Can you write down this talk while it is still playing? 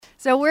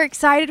So we're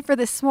excited for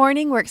this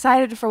morning. We're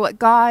excited for what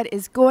God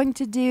is going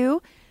to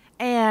do.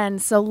 And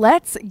so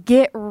let's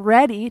get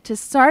ready to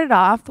start it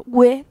off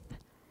with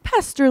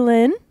Pastor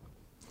Lynn.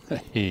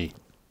 Hey,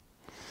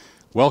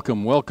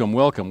 welcome, welcome,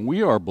 welcome.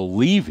 We are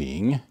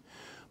believing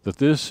that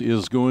this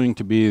is going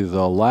to be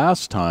the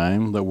last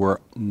time that we're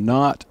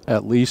not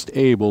at least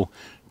able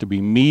to be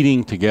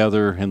meeting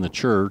together in the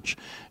church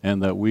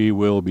and that we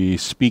will be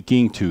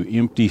speaking to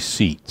empty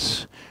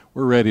seats.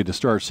 We're ready to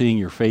start seeing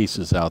your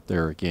faces out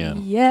there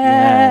again.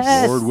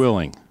 Yes. Lord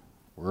willing,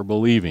 we're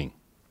believing.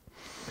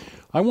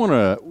 We're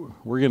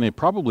going to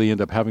probably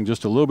end up having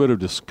just a little bit of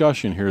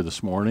discussion here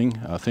this morning,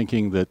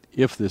 thinking that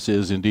if this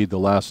is indeed the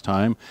last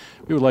time,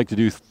 we would like to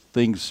do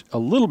things a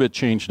little bit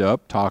changed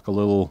up, talk a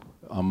little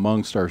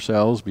amongst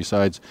ourselves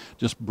besides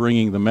just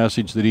bringing the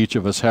message that each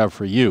of us have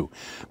for you.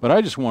 But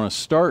I just want to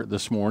start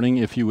this morning,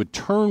 if you would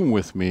turn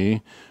with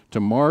me to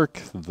Mark,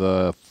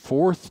 the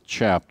 4th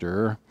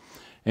chapter,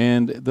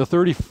 and the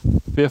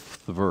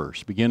 35th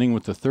verse, beginning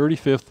with the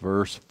 35th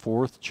verse,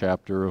 4th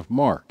chapter of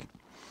Mark.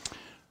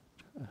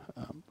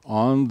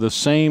 On the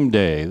same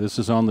day, this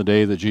is on the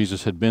day that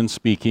Jesus had been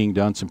speaking,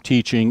 done some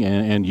teaching,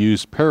 and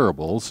used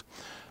parables,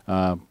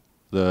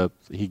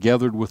 he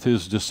gathered with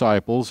his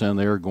disciples, and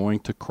they are going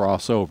to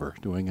cross over,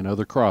 doing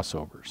another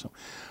crossover. So,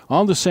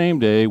 on the same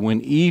day, when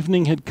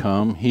evening had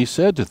come, he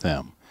said to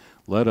them,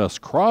 "Let us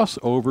cross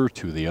over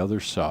to the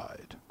other side."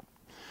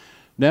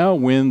 Now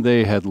when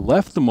they had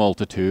left the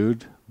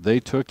multitude, they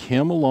took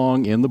him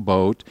along in the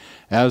boat,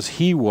 as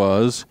he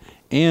was,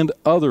 and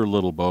other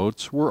little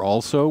boats were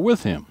also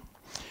with him.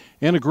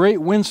 And a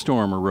great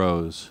windstorm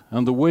arose,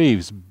 and the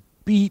waves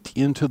beat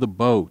into the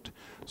boat,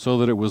 so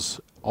that it was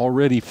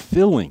already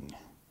filling.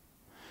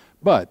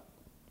 But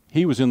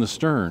he was in the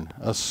stern,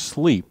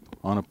 asleep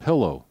on a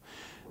pillow.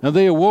 And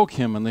they awoke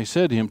him, and they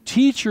said to him,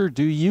 "Teacher,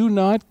 do you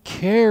not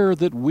care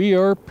that we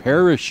are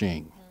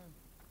perishing?"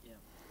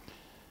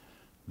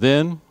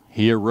 Then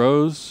he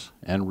arose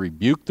and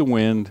rebuked the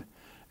wind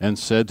and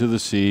said to the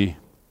sea,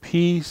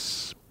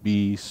 "Peace,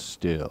 be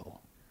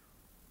still."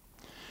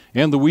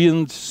 And the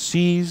wind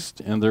ceased,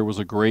 and there was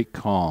a great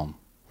calm.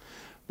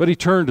 But he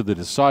turned to the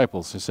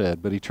disciples,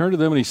 but he turned to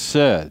them and he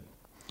said,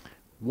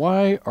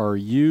 "Why are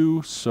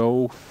you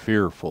so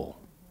fearful?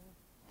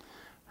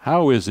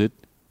 How is it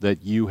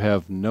that you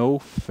have no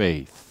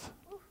faith?"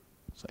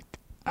 It's like,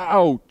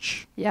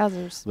 ouch.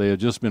 Yowzers. They had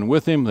just been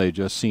with him. They had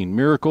just seen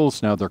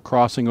miracles. Now they're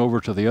crossing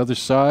over to the other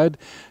side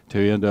to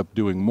end up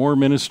doing more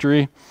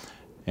ministry.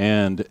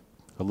 And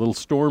a little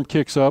storm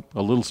kicks up,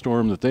 a little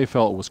storm that they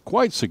felt was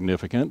quite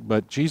significant,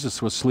 but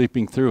Jesus was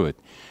sleeping through it.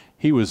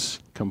 He was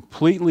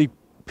completely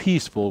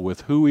peaceful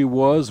with who he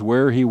was,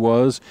 where he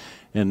was,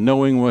 and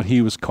knowing what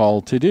he was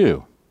called to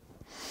do.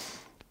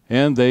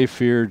 And they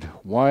feared,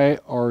 "Why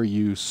are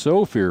you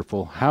so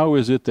fearful? How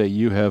is it that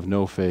you have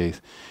no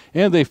faith?"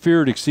 And they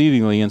feared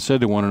exceedingly and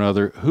said to one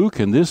another, "Who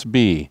can this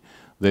be,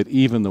 that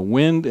even the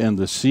wind and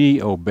the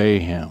sea obey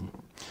him?"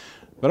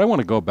 But I want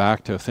to go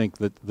back to think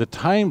that the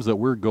times that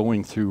we're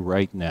going through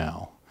right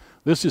now,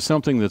 this is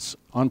something that's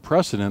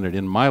unprecedented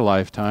in my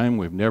lifetime.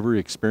 I've never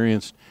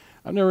experienced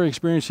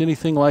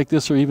anything like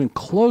this or even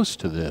close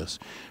to this,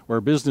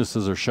 where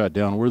businesses are shut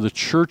down, where the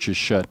church is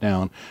shut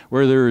down,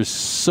 where there is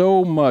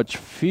so much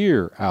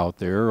fear out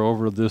there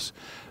over this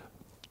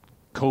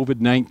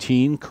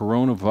COVID-19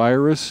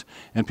 coronavirus,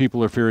 and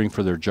people are fearing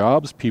for their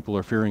jobs, people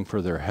are fearing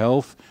for their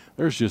health.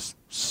 There's just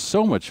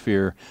so much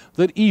fear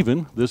that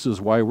even, this is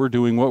why we're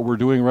doing what we're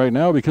doing right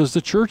now, because the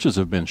churches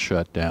have been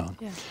shut down.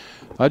 Yeah.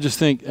 I just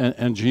think,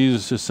 and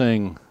Jesus is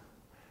saying,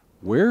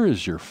 where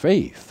is your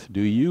faith?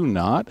 Do you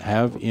not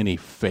have any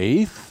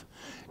faith?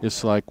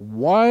 It's like,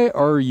 why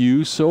are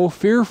you so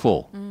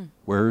fearful?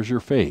 Where is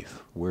your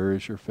faith? Where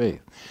is your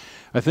faith?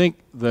 I think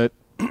that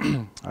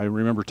I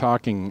remember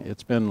talking,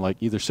 it's been like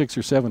either 6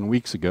 or 7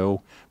 weeks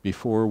ago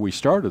before we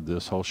started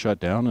this whole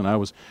shutdown, and I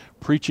was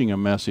preaching a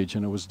message,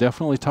 and it was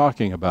definitely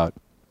talking about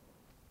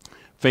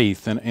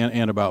faith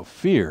and about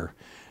fear.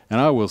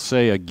 And I will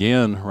say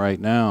again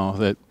right now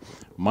that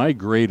my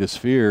greatest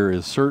fear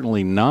is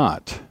certainly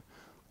not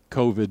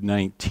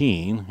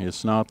COVID-19.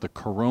 It's not the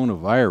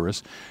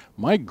coronavirus.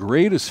 My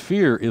greatest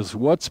fear is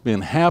what's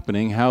been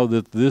happening, how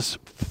that this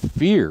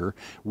fear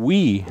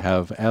we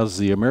have as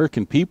the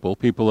American people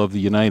of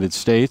the United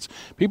States,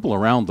 people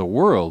around the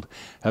world,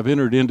 have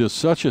entered into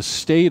such a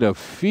state of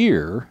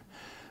fear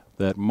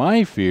that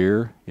my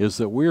fear is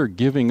that we're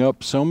giving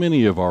up so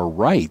many of our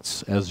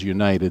rights as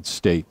United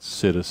States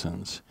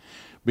citizens.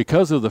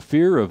 Because of the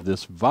fear of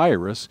this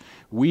virus,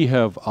 we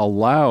have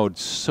allowed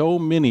so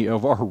many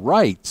of our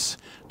rights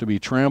to be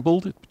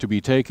trampled, to be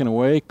taken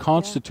away,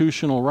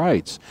 constitutional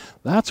rights.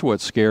 That's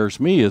what scares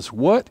me, is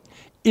what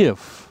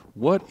if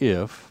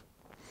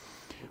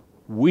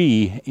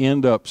we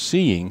end up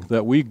seeing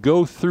that we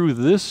go through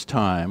this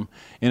time,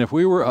 and if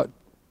we were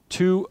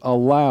to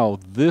allow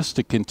this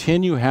to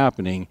continue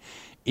happening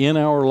in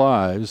our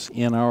lives,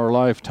 in our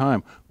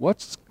lifetime,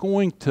 what's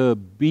going to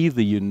be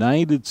the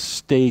United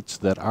States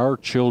that our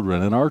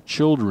children and our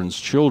children's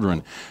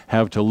children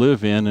have to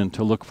live in and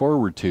to look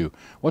forward to?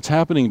 What's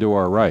happening to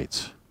our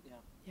rights?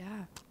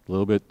 Yeah.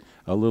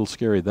 A little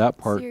scary, that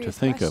part Serious to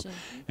think question.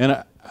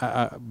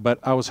 of. But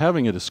I was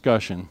having a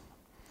discussion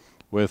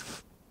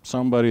with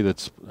somebody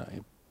that's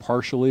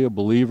partially a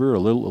believer, a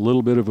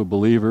little bit of a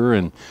believer,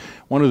 and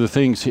one of the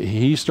things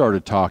he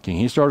started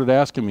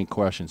asking me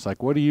questions like,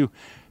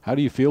 how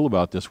do you feel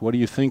about this? What do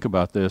you think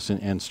about this?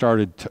 And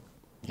started,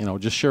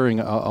 just sharing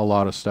a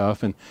lot of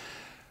stuff. And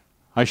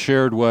I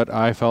shared what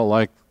I felt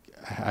like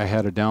I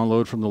had a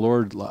download from the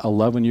Lord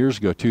 11 years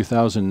ago,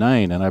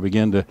 2009, and I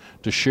began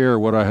to share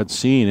what I had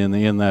seen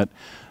in that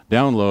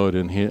download,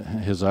 and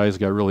his eyes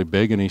got really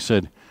big, and he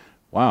said,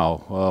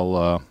 wow,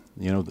 well,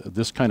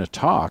 this kind of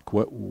talk,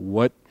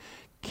 what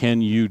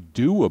can you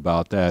do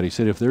about that? He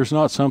said, if there's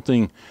not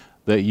something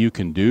that you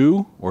can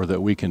do or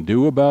that we can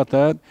do about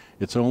that,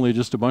 it's only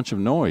just a bunch of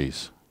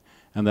noise.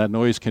 And that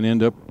noise can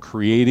end up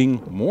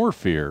creating more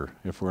fear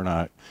if we're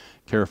not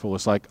careful.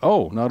 It's like,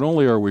 not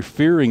only are we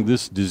fearing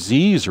this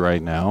disease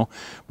right now,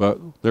 but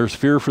there's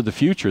fear for the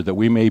future that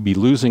we may be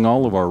losing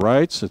all of our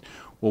rights.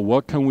 Well,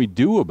 what can we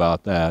do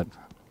about that?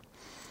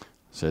 I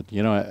said,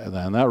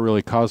 and that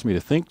really caused me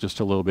to think just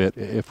a little bit.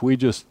 If we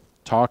just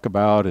talk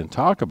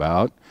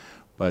about,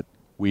 but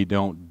we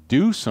don't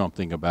do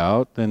something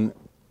about, then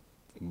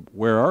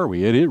where are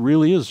we? It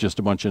really is just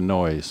a bunch of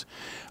noise.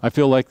 I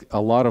feel like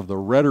a lot of the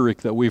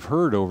rhetoric that we've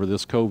heard over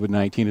this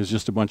COVID-19 is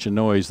just a bunch of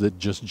noise that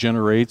just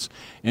generates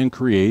and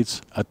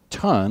creates a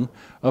ton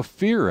of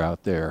fear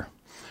out there.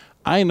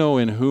 I know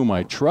in whom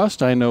I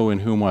trust. I know in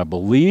whom I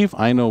believe.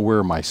 I know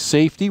where my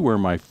safety, where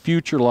my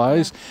future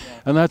lies,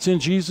 and that's in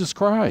Jesus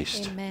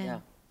Christ. Amen. Yeah.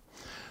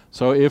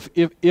 So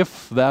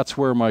if that's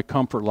where my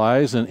comfort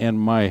lies and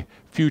my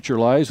future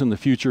lies, and the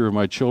future of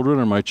my children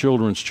and my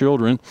children's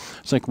children,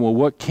 it's like, well,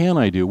 what can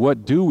I do?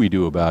 What do we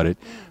do about it?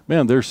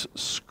 Man, there's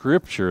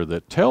scripture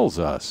that tells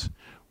us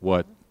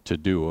what to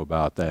do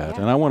about that.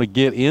 And I want to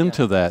get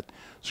into that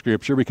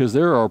scripture because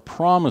there are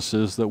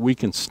promises that we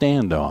can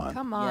stand on.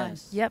 Come on.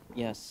 Yes. Yep.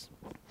 Yes.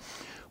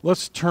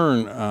 Let's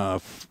turn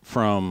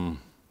from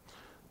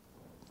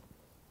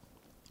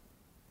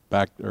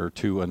back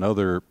to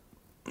another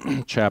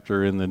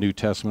chapter in the New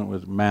Testament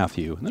with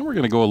Matthew. And then we're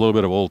going to go a little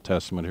bit of Old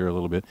Testament here a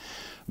little bit.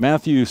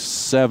 Matthew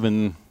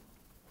 7,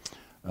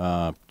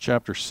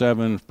 chapter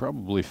 7,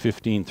 probably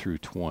 15 through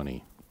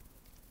 20.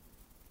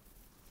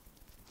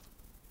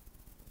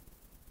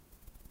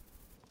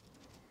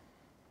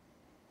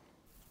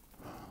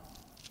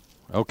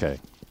 Okay.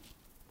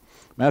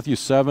 Matthew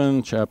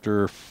 7,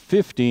 chapter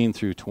 15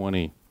 through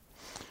 20. In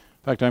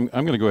fact, I'm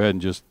going to go ahead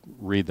and just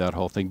read that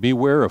whole thing.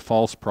 Beware of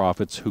false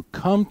prophets who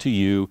come to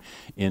you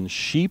in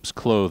sheep's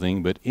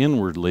clothing, but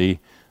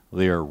inwardly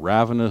they are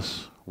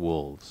ravenous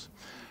wolves.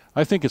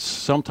 I think it's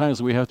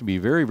sometimes we have to be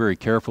very, very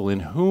careful in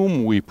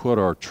whom we put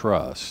our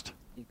trust.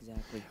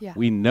 Exactly. Yeah.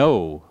 We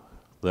know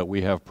that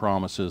we have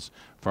promises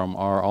from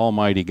our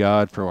Almighty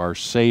God, from our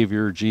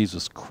Savior,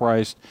 Jesus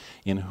Christ,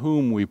 in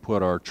whom we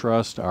put our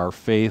trust, our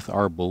faith,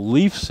 our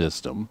belief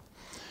system.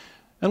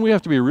 And we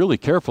have to be really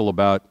careful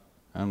about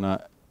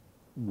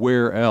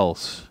where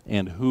else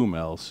and whom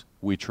else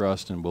we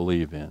trust and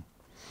believe in.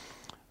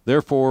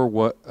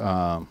 Therefore,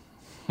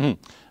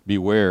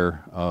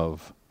 beware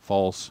of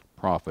false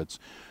prophets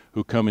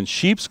who come in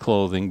sheep's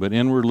clothing, but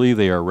inwardly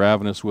they are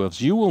ravenous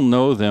wolves. You will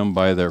know them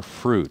by their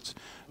fruits.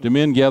 Do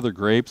men gather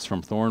grapes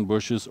from thorn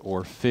bushes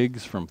or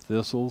figs from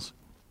thistles?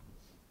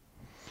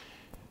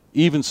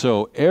 Even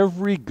so,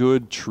 every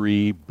good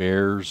tree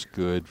bears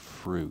good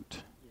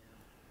fruit,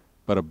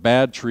 but a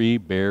bad tree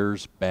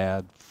bears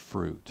bad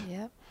fruit.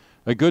 Yep.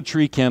 A good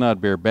tree cannot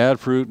bear bad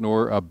fruit,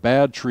 nor a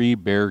bad tree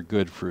bear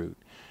good fruit.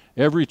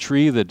 Every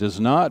tree that does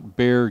not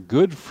bear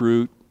good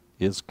fruit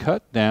is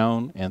cut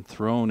down and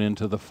thrown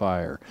into the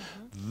fire.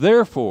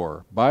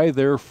 Therefore, by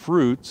their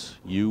fruits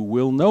you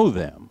will know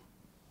them.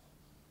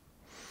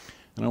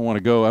 And I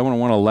want to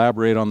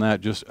elaborate on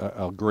that just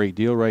a great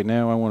deal right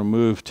now. I want to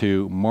move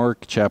to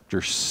Mark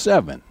chapter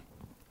 7.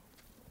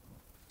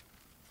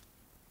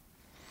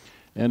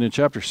 And in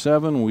chapter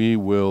 7, we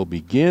will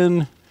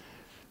begin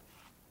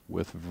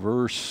with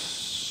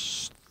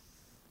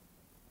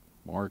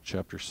Mark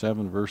chapter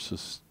 7,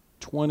 verses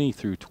 20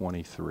 through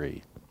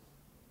 23.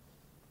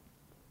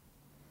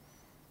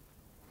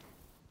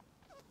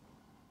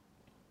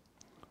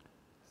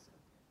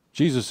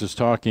 Jesus is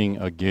talking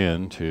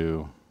again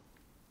to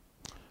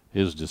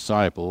his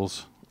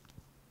disciples,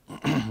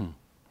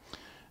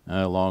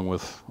 along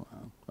with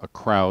a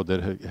crowd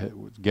that had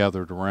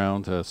gathered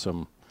around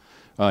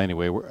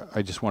anyway,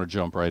 I just want to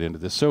jump right into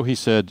this. So he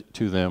said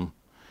to them,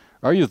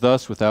 "Are you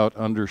thus without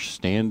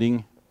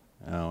understanding?"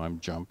 Oh,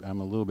 I'm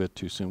a little bit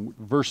too soon.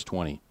 Verse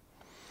 20.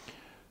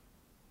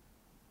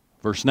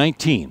 Verse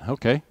 19.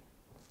 Okay.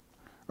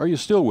 Are you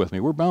still with me?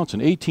 We're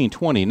bouncing. 18,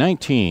 20,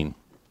 19.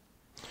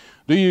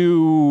 Do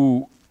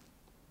you,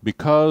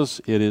 because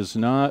it is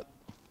not...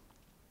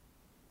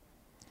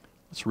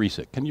 Let's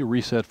reset. Can you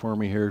reset for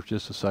me here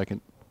just a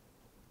second?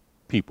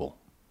 people,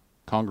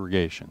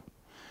 congregation.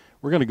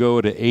 We're going to go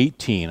to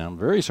 18. I'm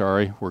very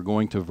sorry. We're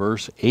going to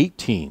verse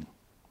 18.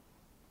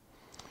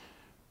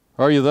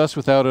 Are you thus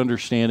without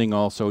understanding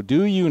also?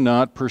 Do you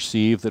not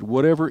perceive that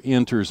whatever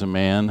enters a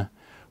man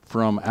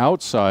from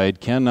outside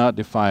cannot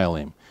defile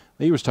him?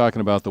 He was talking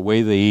about the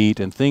way they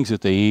eat and things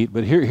that they eat,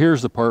 but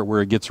here's the part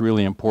where it gets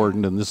really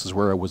important, and this is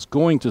where I was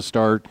going to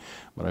start,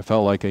 but I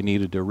felt like I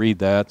needed to read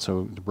that,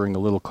 so to bring a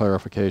little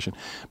clarification.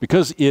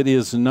 Because it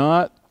does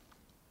not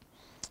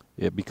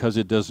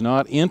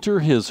enter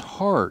his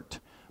heart,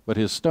 but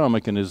his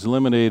stomach, and is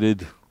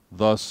eliminated,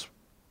 thus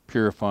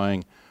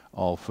purifying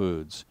all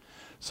foods.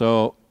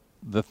 So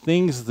the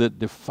things that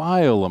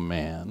defile a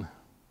man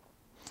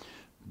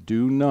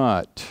do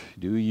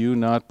you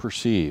not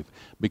perceive,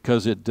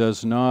 because it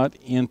does not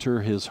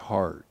enter his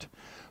heart.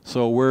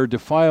 So where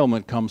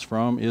defilement comes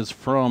from is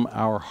from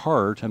our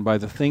heart, and by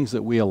the things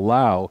that we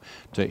allow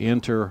to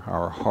enter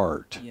our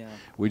heart. Yeah.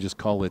 We just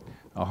call it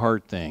a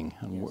heart thing,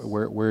 and Yes.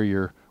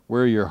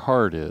 where your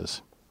heart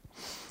is.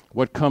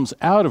 What comes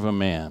out of a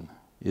man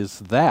is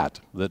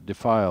that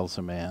defiles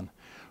a man.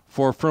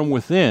 For from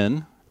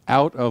within,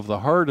 out of the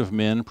heart of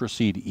men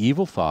proceed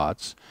evil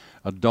thoughts,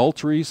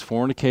 adulteries,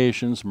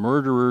 fornications,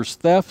 murderers,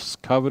 thefts,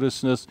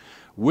 covetousness,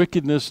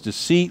 wickedness,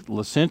 deceit,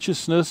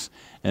 licentiousness,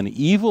 an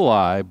evil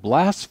eye,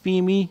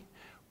 blasphemy,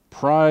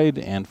 pride,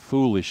 and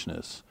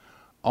foolishness.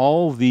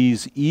 All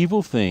these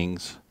evil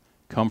things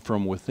come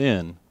from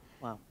within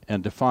Wow.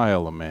 and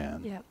defile a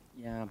man. Yep.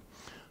 Yeah.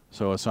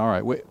 So it's all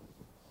right.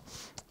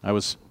 I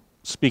was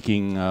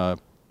speaking a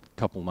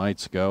couple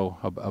nights ago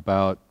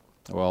about,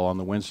 on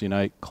the Wednesday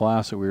night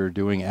class that we were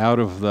doing,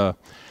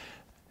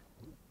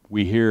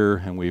 we hear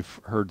and we've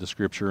heard the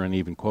scripture and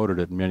even quoted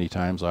it many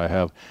times. I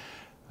have,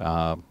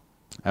 out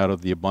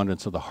of the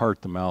abundance of the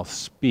heart, the mouth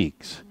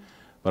speaks.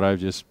 But I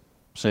was just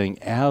saying,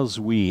 as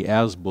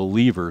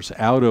believers,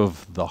 out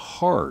of the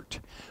heart,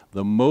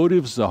 the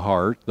motives of the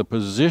heart, the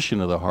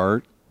position of the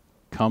heart,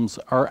 comes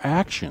our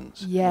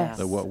actions. Yes.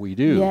 That what we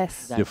do.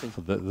 Yes. Exactly.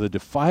 The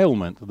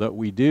defilement that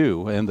we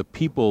do, and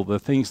the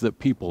things that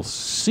people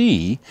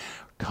see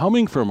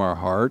coming from our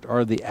heart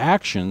are the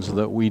actions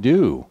that we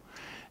do.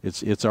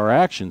 It's our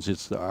actions.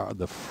 It's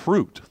the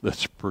fruit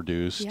that's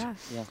produced Yeah.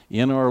 Yeah.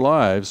 in our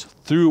lives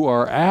through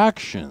our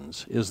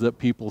actions is that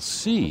people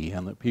see,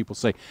 and that people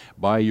say,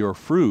 by your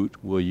fruit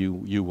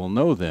you will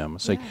know them.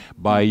 Say, Yeah.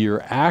 by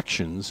your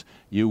actions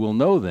you will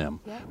know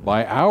them. Yeah.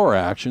 By our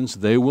actions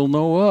they will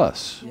know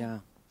us. Yeah.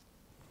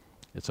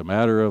 It's a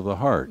matter of the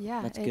heart.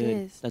 Yeah, That's it good.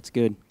 is. That's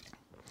good.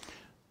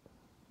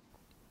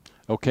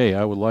 Okay,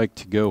 I would like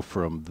to go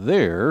from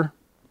there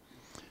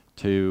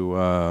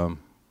to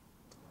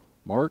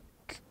Mark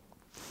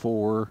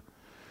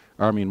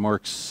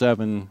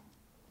 7,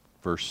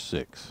 verse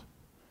 6.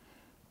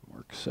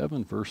 Mark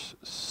 7, verse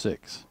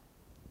 6.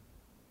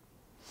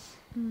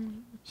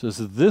 Says,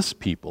 this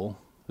people,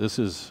 this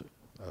is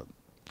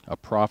a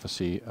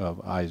prophecy of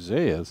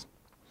Isaiah's,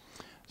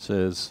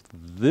 says,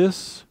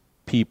 this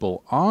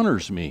people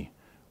honors me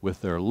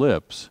with their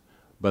lips,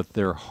 but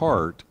their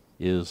heart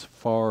is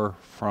far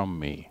from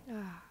me.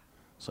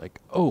 It's like,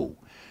 oh,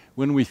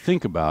 when we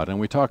think about and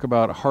we talk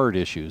about heart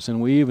issues, and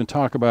we even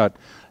talk about,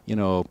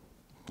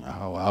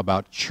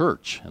 about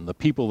church and the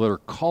people that are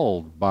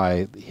called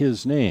by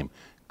his name,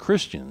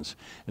 Christians,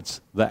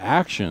 it's the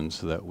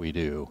actions that we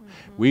do.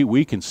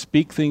 We can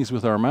speak things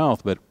with our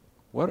mouth, but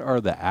what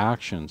are the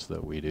actions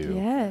that we do?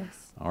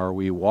 Yes. Are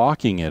we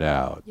walking it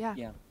out? Yeah.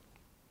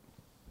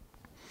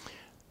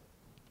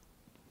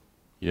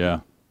 Yeah.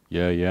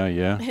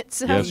 Yeah. It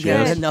sounds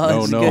Yes, good.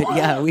 No, it's No. good.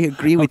 Yeah, we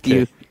agree with Okay.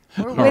 you.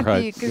 We're All with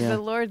right. you because Yeah.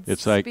 the Lord's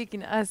It's like- speaking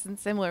to us in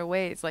similar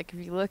ways. Like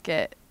if you look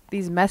at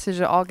these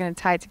messages are all going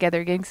to tie together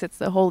again because it's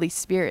the Holy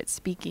Spirit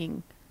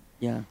speaking.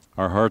 Yeah.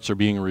 Our hearts are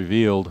being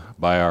revealed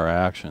by our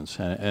actions.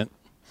 And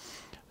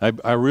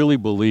I really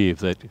believe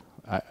that,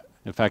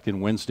 in fact,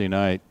 in Wednesday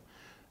night,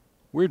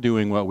 we're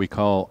doing what we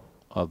call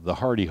the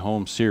Hardy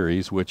Home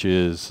series, which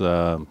is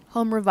Home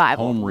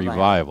revival. home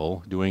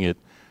revival, doing it,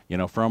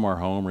 from our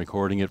home,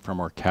 recording it from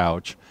our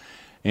couch.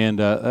 And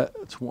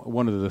that's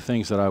one of the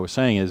things that I was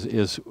saying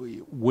is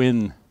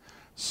when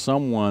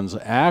someone's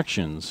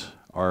actions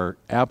are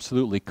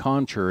absolutely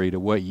contrary to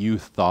what you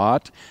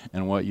thought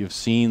and what you've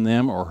seen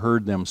them or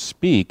heard them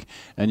speak,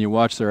 and you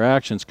watch their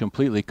actions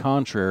completely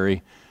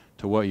contrary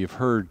to what you've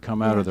heard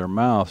come out of their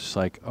mouth, it's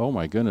like, oh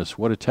my goodness,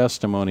 what a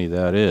testimony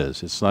that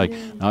is. It's like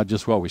not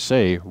just what we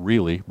say,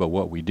 really, but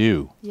what we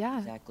do. Yeah.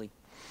 Exactly.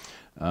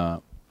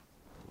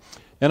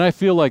 And I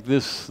feel like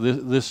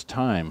this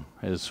time,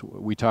 as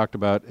we talked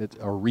about, it's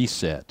a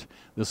reset.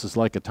 This is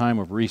like a time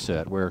of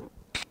reset where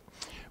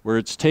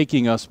it's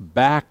taking us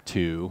back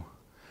to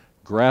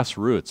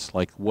grassroots,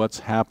 like what's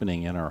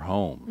happening in our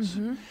homes,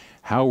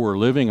 how we're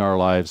living our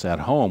lives at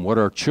home, what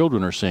our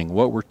children are seeing,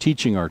 what we're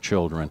teaching our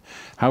children,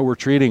 how we're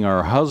treating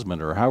our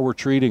husband or how we're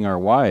treating our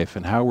wife,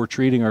 and how we're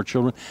treating our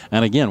children,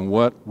 and again,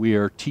 what we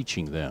are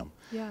teaching them.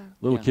 Yeah.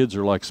 Little kids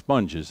are like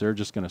sponges. They're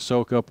just going to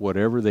soak up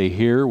whatever they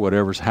hear,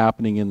 whatever's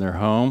happening in their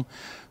home.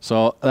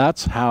 So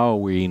that's how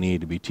we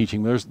need to be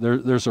teaching.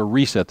 There's a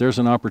reset. There's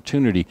an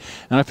opportunity.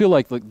 And I feel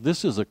like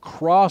this is a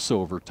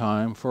crossover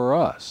time for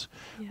us.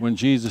 Yeah. When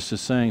Jesus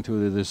is saying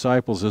to the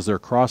disciples as they're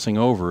crossing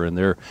over, and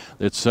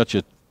it's such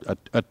a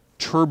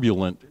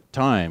turbulent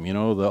time,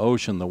 the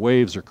ocean, the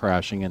waves are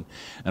crashing,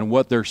 and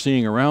what they're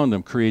seeing around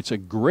them creates a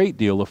great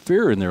deal of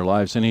fear in their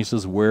lives. And he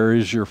says, where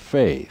is your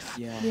faith?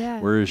 Yeah.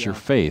 Where is your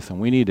faith? And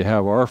we need to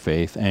have our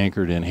faith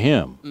anchored in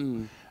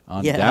him.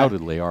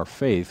 Undoubtedly, our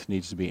faith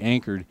needs to be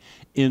anchored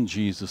in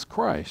Jesus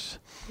Christ.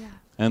 Yeah.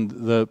 And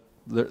the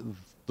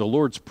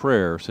Lord's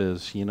Prayer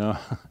says,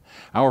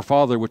 Our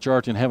Father which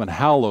art in heaven,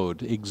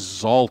 hallowed,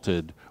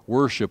 exalted,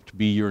 worshipped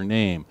be your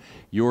name.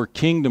 Your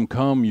kingdom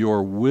come,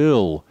 your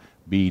will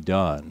be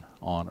done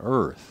on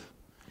earth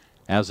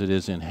as it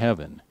is in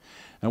heaven.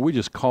 And we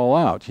just call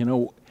out,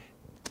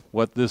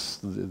 what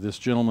this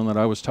gentleman that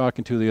I was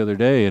talking to the other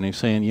day, and he's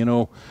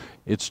saying,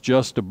 it's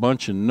just a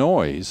bunch of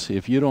noise.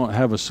 If you don't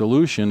have a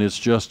solution, it's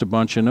just a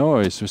bunch of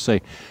noise. We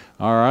say,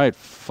 all right,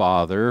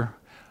 Father,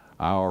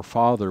 our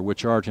Father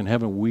which art in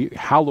heaven,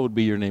 hallowed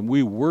be your name.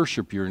 We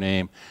worship your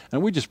name.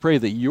 And we just pray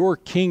that your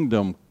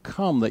kingdom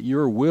come, that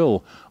your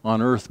will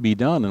on earth be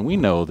done. And we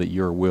know that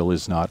your will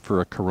is not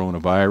for a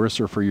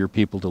coronavirus or for your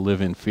people to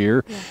live in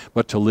fear,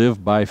 but to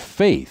live by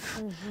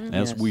faith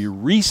as we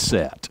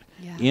reset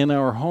in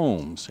our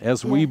homes,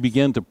 as we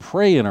begin to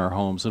pray in our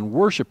homes and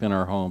worship in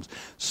our homes,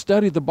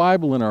 study the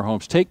Bible in our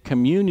homes, take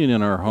communion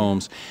in our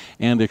homes,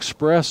 and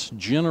express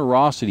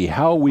generosity,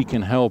 how we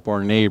can help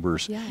our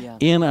neighbors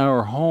in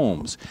our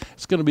homes.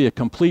 It's going to be a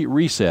complete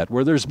reset.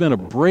 Where there's been a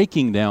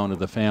breaking down of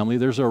the family,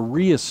 there's a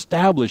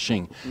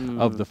reestablishing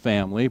of the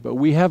family, but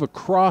we have a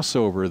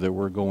crossover that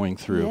we're going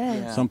through,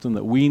 something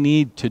that we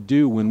need to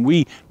do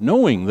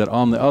knowing that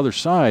on the other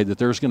side that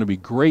there's going to be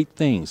great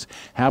things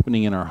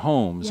happening in our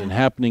homes and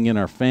happening in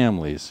our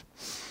families.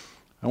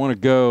 I want to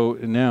go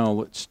now,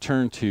 let's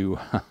turn to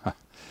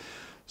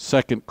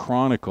 2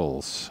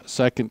 Chronicles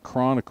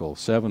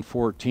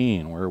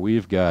 7:14, where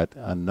we've got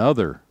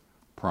another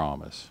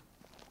promise.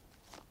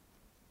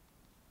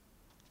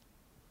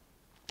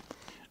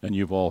 And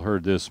you've all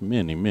heard this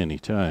many, many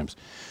times.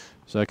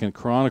 2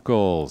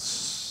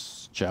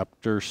 Chronicles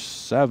chapter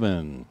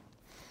 7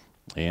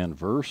 and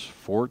verse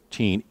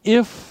 14.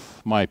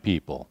 If my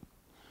people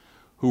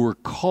who are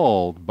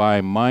called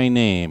by my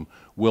name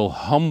will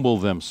humble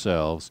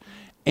themselves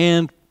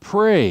and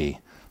pray.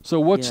 So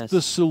what's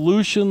the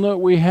solution that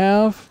we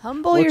have?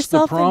 Humble what's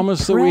yourself the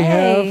promise and that we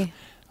pray.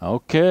 have?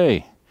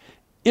 Okay.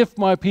 If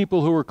my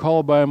people who are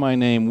called by my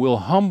name will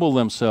humble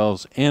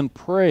themselves and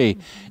pray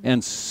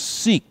and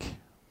seek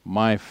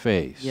my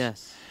face.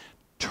 Yes.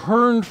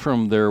 Turn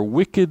from their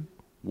wicked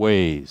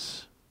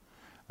ways.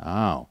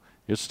 Wow.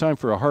 It's time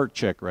for a heart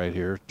check right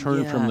here.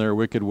 Turn from their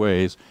wicked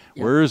ways.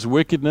 Yeah. Where is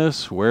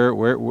wickedness? Where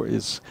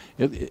is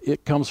it?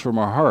 It comes from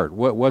our heart.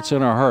 What's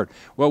in our heart?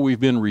 What we've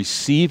been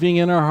receiving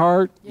in our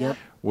heart. Yep.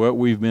 What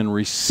we've been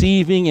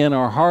receiving in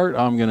our heart.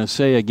 I'm going to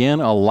say again,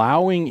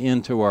 allowing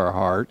into our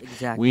heart.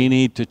 Exactly. We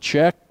need to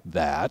check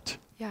that.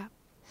 Yeah.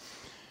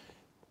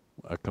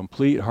 A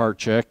complete heart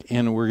check,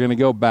 and we're going to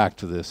go back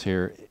to this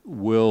here.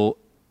 Will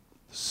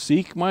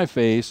seek my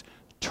face,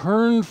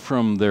 turn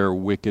from their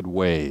wicked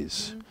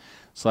ways.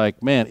 It's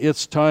like, man,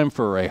 it's time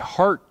for a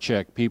heart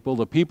check, people.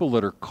 The people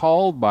that are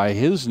called by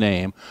his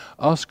name,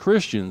 us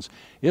Christians,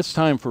 it's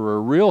time for a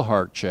real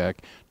heart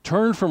check.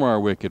 Turn from our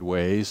wicked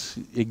ways.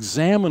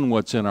 Examine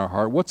what's in our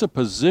heart. What's a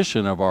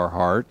position of our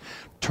heart?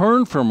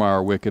 Turn from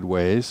our wicked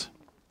ways.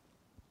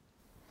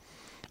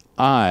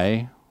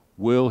 I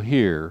will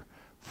hear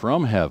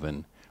from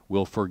heaven,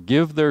 will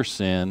forgive their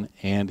sin,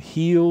 and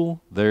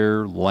heal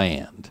their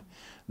land.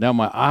 Now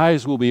my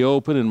eyes will be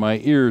open and my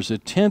ears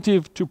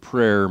attentive to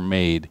prayer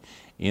made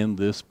in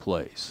this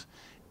place.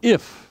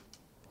 If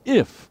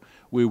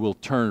we will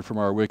turn from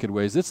our wicked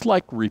ways, it's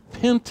like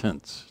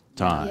repentance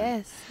time.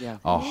 Yes. Yeah.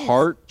 A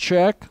heart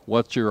check.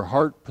 What's your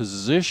heart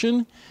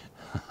position?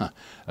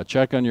 A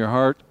check on your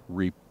heart.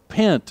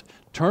 Repent.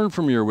 Turn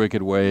from your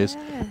wicked ways.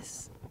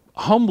 Yes.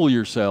 Humble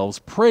yourselves,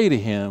 pray to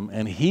him,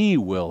 and he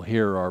will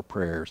hear our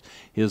prayers.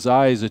 His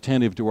eyes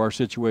attentive to our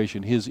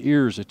situation, his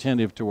ears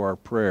attentive to our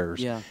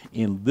prayers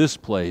in this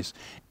place,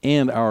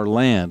 and our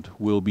land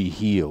will be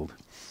healed.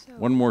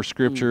 One more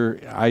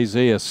scripture,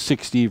 Isaiah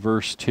 60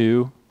 verse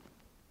 2.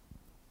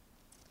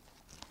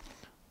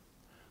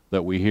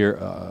 That we hear,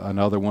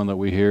 another one that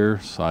we hear,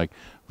 it's like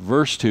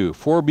verse 2,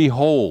 for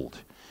behold,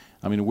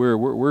 I mean,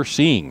 we're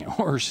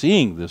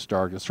seeing this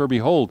darkness. For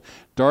behold,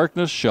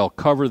 darkness shall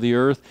cover the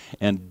earth,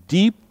 and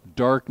deep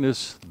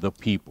darkness the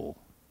people.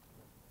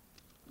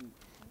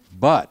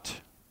 But,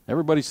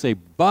 everybody say,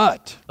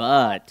 but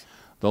But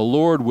the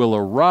Lord will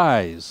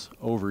arise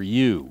over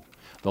you.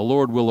 The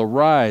Lord will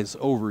arise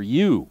over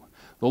you.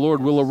 The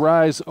Lord will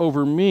arise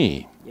over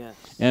me. yes.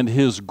 And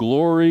his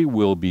glory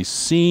will be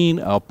seen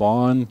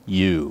upon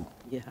you.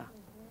 Yeah.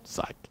 It's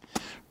like,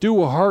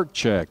 do a heart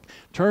check.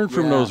 Turn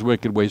from those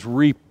wicked ways.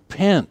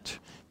 Repent.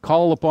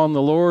 Call upon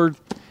the Lord,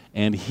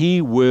 and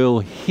he will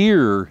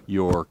hear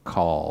your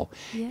call.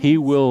 Yes. He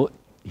will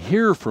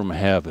hear from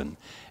heaven,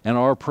 and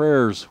our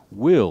prayers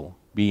will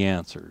be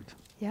answered.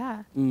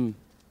 Yeah.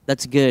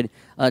 That's good.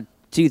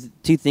 Two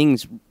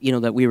things,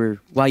 that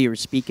while you were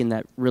speaking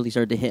that really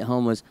started to hit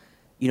home was,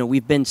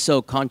 we've been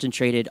so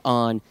concentrated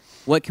on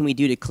what can we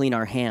do to clean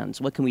our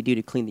hands? What can we do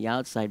to clean the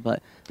outside?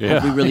 But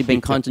have we really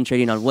been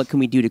concentrating on what can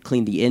we do to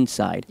clean the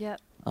inside? Yep.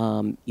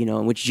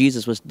 In which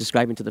Jesus was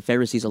describing to the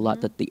Pharisees a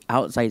lot that the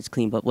outside is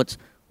clean, but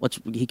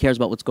he cares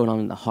about what's going on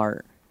in the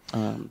heart.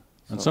 And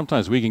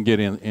sometimes we can get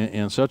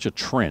in such a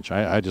trench.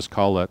 I just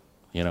call it,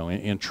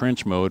 in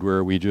trench mode,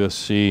 where we just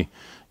see,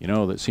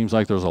 that seems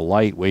like there's a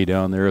light way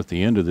down there at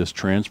the end of this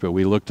trench, but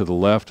we look to the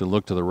left and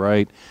look to the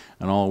right,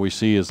 and all we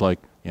see is like,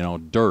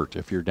 dirt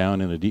if you're down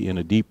in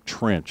a deep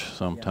trench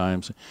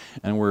sometimes. Yeah.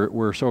 And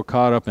we're so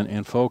caught up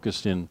and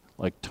focused in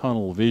like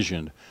tunnel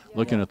vision,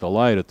 looking at the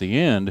light at the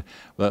end,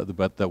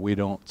 but that we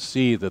don't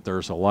see that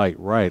there's a light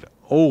right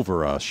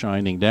over us,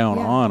 shining down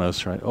on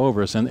us, right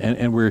over us.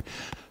 And we're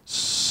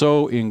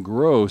so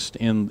engrossed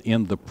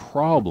in the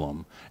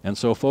problem and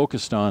so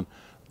focused on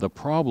the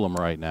problem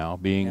right now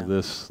being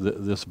this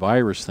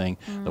virus thing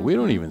that we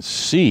don't even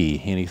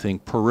see anything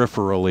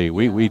peripherally.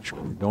 We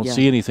don't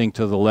see anything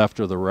to the left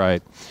or the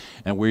right,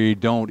 and we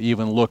don't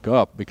even look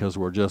up because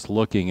we're just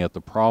looking at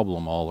the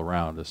problem all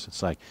around us.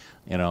 It's like,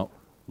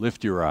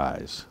 lift your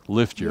eyes,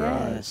 lift your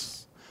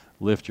eyes,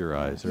 lift your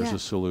eyes. There's a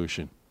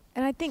solution.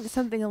 And I think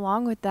something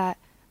along with that,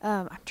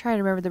 I'm trying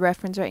to remember the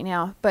reference right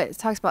now, but it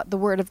talks about the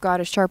word of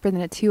God is sharper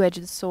than a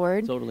two-edged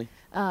sword. Totally.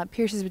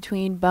 Pierces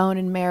between bone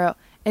and marrow,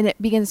 and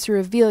it begins to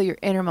reveal your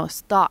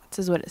innermost thoughts,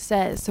 is what it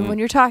says. So when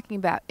you're talking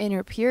about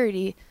inner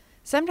purity,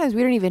 sometimes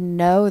we don't even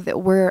know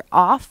that we're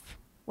off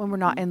when we're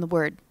not in the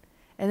Word.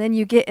 And then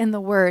you get in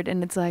the Word,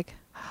 and it's like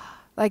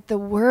the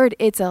Word,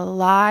 it's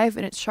alive,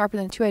 and it's sharper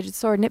than a two-edged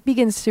sword, and it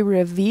begins to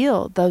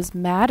reveal those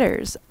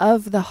matters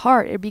of the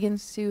heart. It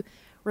begins to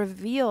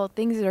reveal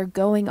things that are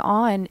going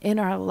on in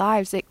our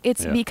lives.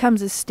 It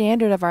becomes a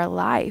standard of our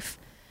life.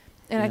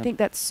 And I think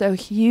that's so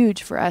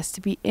huge for us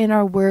to be in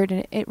our Word,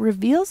 and it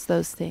reveals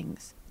those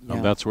things.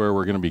 Yeah. That's where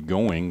we're going to be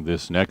going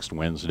this next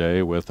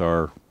Wednesday with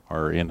our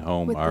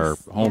home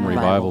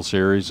revival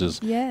series is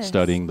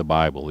studying the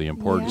Bible, the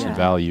importance and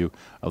value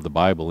of the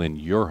Bible in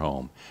your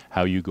home,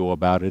 how you go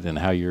about it, and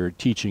how you're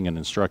teaching and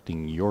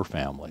instructing your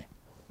family.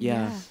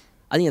 Yeah.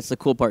 I think that's the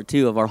cool part,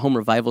 too, of our home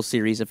revival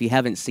series. If you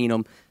haven't seen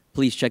them,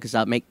 please check us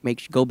out.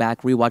 Go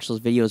back, rewatch those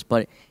videos.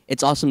 But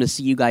it's awesome to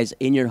see you guys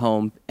in your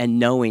home and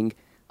knowing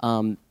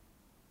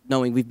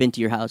we've been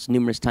to your house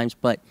numerous times,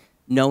 but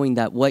knowing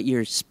that what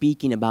you're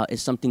speaking about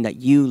is something that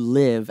you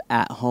live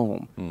at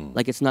home.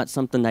 Like, it's not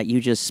something that you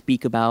just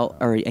speak about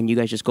and you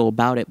guys just go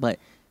about it, but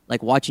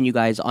like watching you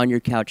guys on your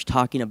couch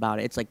talking about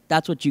it, it's like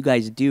that's what you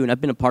guys do. And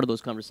I've been a part of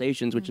those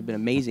conversations, which have been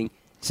amazing,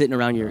 sitting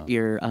around your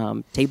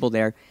table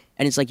there.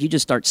 And it's like you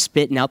just start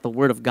spitting out the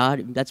Word of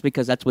God. That's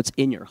because that's what's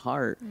in your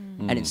heart.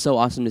 And it's so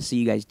awesome to see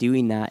you guys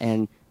doing that.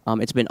 And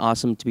it's been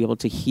awesome to be able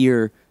to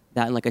hear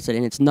that. And like I said,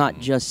 and it's not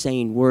just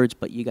saying words,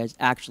 but you guys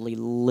actually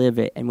live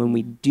it. And when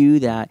we do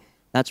that,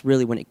 that's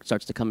really when it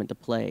starts to come into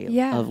play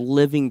of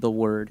living the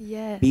Word,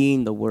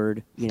 being the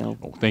Word,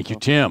 Oh, thank you,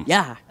 Tim.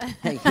 Yeah.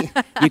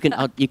 You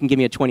can give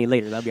me a 20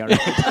 later. That'll be all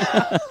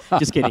right.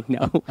 Just kidding.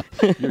 No.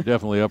 You're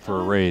definitely up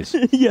for a raise.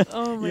 Yeah.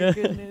 Oh, my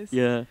goodness.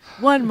 Yeah.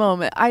 One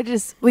moment.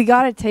 We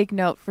got to take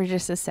note for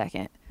just a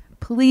second.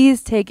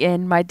 Please take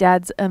in my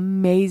dad's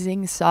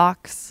amazing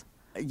socks.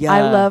 Yeah.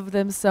 I love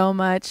them so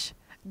much.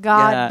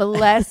 God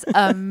bless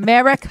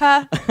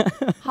America.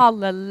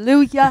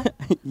 Hallelujah.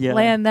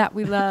 Land that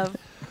we love.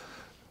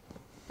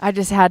 I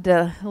just had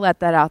to let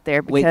that out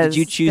there because wait, did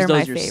you choose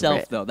those yourself,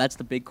 favorite. though? That's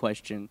the big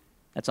question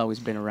that's always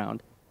been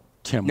around.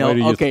 Tim, why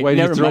do you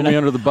throw me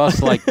under the bus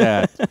like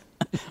that?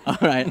 All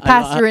right.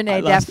 Pastor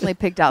Renee definitely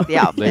picked out the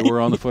outfit. They were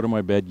on the foot of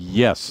my bed.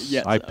 Yes,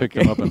 I picked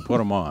them up and put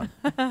them on.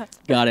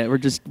 Got it.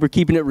 We're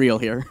keeping it real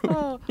here.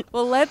 Well,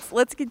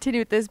 let's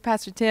continue with this,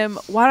 Pastor Tim.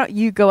 Why don't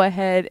you go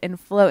ahead and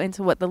flow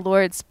into what the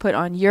Lord's put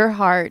on your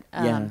heart,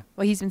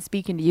 what He's been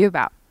speaking to you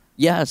about?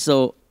 Yeah.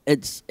 So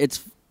it's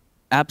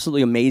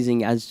absolutely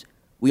amazing as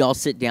we all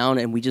sit down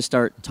and we just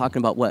start talking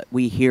about what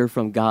we hear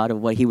from God of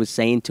what He was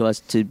saying to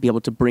us to be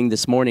able to bring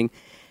this morning.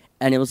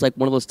 And it was like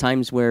one of those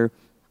times where,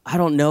 I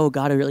don't know,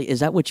 God, is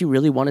that what you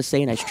really want to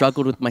say? And I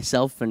struggled with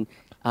myself, and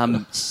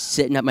I'm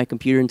sitting at my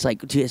computer, and it's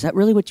like, dude, is that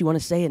really what you want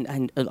to say?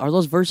 And are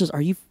those verses,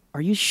 are you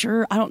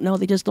sure? I don't know.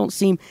 They just don't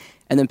seem.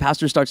 And then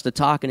Pastor starts to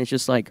talk, and it's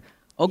just like,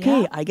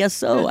 okay, I guess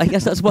so. I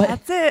guess that's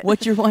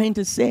what you're wanting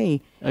to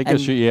say. I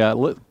guess,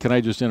 can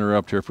I just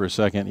interrupt here for a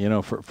second?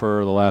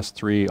 For the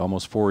last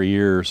almost 4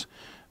 years,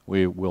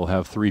 we will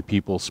have 3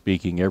 people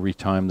speaking every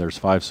time there's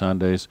 5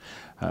 Sundays.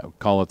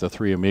 Call it the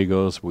 3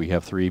 amigos. We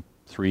have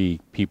three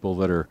people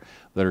that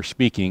are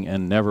speaking,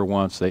 and never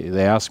once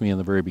they asked me in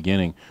the very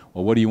beginning,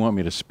 well, what do you want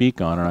me to speak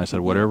on? And I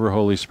said, whatever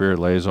Holy Spirit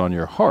lays on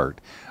your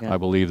heart. I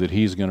believe that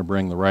He's going to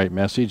bring the right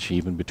message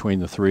even between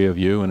the 3 of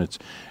you. And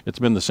it's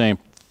been the same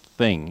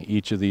thing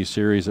each of these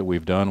series that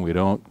we've done. We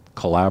don't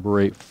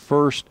collaborate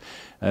first.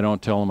 I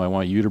don't tell them I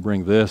want you to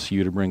bring this,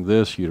 you to bring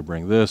this, you to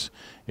bring this.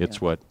 It's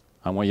what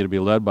I want you to be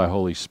led by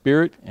Holy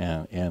Spirit,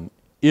 and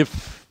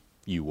if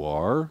you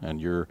are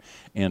and your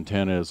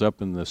antenna is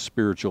up in the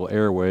spiritual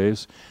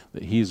airways,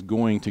 that he's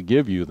going to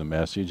give you the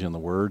message and the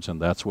words,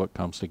 and that's what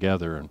comes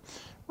together. And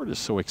we're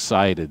just so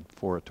excited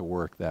for it to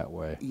work that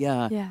way.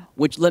 Yeah. Yeah.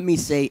 Which, let me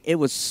say, it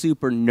was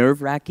super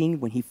nerve-wracking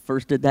when he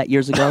first did that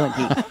years ago,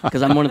 and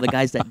because I'm one of the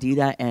guys that do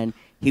that, and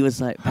he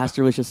was like,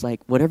 Pastor was just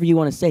like, whatever you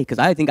want to say, because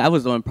I think I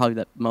was the one probably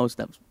that was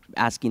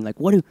asking, like,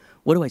 what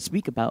do I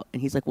speak about?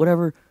 And he's like,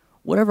 whatever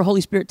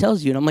Holy Spirit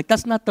tells you. And I'm like,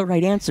 that's not the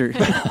right answer.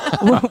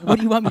 What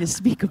do you want me to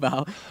speak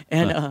about?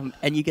 And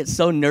you get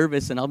so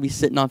nervous, and I'll be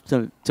sitting off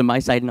to my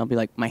side, and I'll be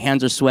like, my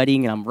hands are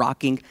sweating, and I'm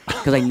rocking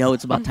because I know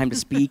it's about time to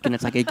speak. And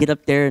it's like I get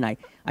up there, and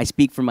I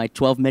speak for my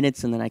 12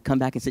 minutes, and then I come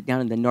back and sit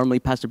down, and then normally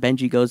Pastor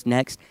Benji goes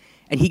next.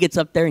 And he gets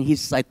up there, and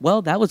he's like,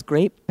 well, that was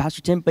great.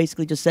 Pastor Tim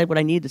basically just said what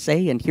I needed to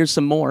say, and here's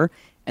some more.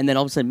 And then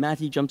all of a sudden,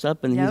 Matthew jumps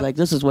up, and he's like,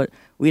 this is what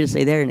we had to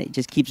say there. And it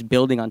just keeps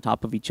building on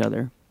top of each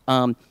other.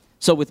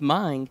 So with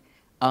mine,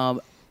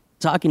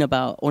 talking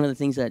about one of the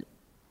things that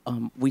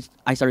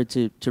I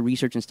started to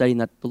research and study, and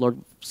that the Lord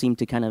seemed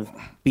to kind of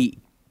be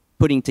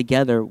putting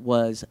together,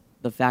 was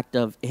the fact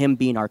of him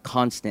being our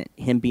constant,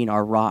 him being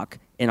our rock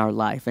in our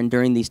life. And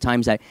during these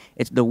times that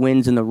it's the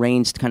winds and the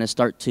rains kind of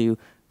start to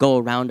go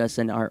around us,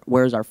 and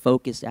where's our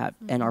focus at?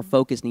 Mm-hmm. And our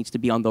focus needs to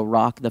be on the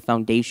rock, the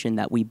foundation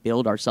that we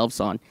build ourselves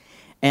on.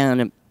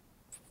 And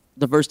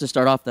the verse to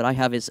start off that I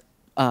have is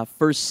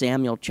 1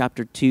 Samuel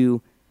chapter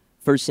 2,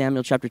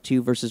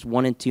 verses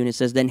 1 and 2. And it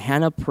says, then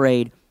Hannah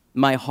prayed,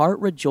 my heart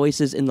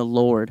rejoices in the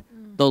Lord.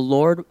 The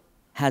Lord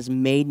has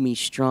made me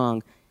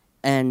strong.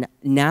 And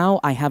now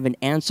I have an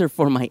answer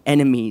for my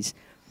enemies.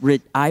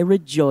 I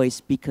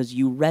rejoice because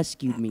you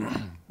rescued me.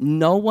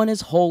 No one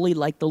is holy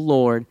like the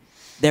Lord.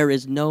 There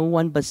is no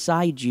one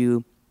beside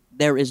you.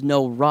 There is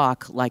no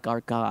rock like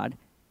our God.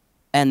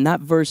 And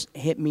that verse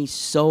hit me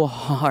so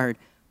hard,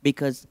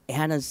 because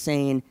Hannah's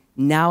saying,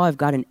 now I've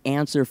got an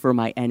answer for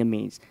my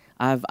enemies.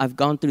 I've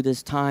gone through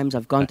these times,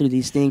 I've gone through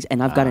these things,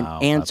 and I've got an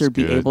answer,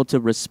 be able to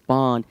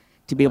respond,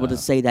 to be able to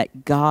say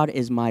that God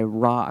is my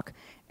rock,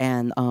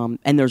 and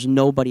there's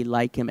nobody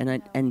like him.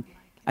 And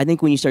I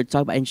think when you start to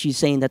talk about, and she's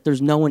saying that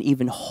there's no one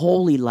even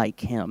holy like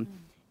him.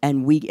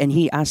 And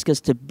he asks us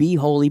to be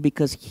holy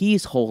because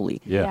he's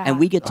holy. Yeah. And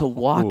we get to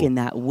walk in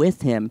that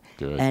with him.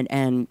 Good.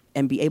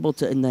 And be able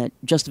to, in the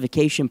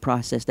justification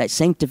process, that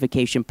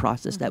sanctification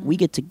process, that we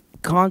get to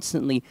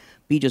constantly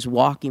be just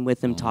walking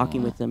with him,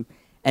 talking with him,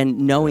 and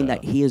knowing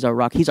that he is our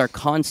rock. He's our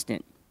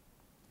constant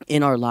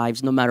in our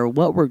lives, no matter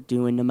what we're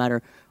doing, no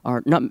matter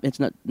it's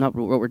not what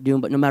we're doing,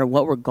 but no matter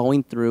what we're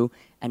going through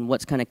and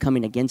what's kind of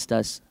coming against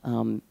us,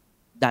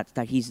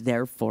 that he's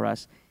there for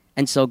us.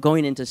 And so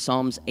going into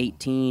Psalms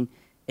 18,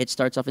 it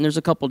starts off, and there's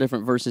a couple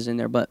different verses in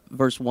there, but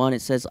verse 1,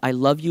 it says, I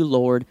love you,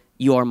 Lord,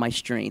 you are my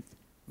strength.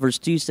 Verse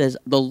 2 says,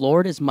 the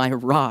Lord is my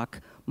rock,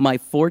 my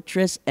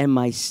fortress, and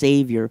my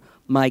Savior.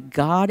 My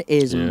God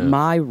is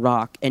my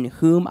rock, in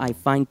whom I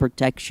find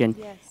protection.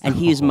 Yes. And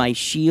he is my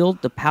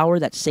shield, the power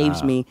that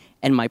saves me,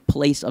 and my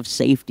place of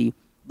safety.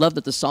 Love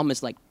that the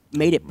psalmist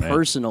made it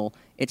personal.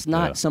 It's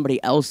not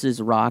somebody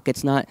else's rock.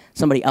 It's not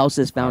somebody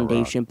else's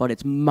foundation, but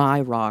it's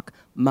my rock,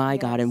 my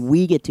God. And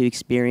we get to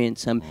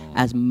experience him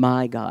as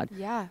my God.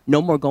 Yeah.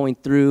 No more going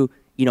through,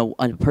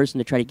 a person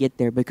to try to get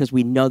there, because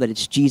we know that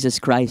it's Jesus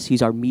Christ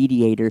who's our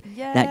mediator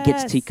that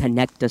gets to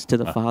connect us to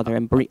the Father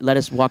and let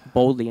us walk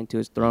boldly into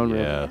his throne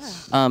room.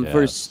 Yes.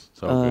 Verse,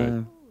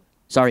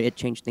 sorry, it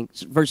changed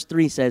things. Verse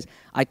 3 says,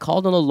 I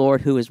called on the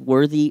Lord who is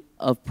worthy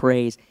of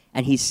praise,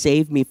 and he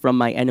saved me from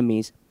my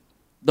enemies.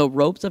 The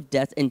ropes of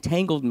death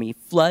entangled me.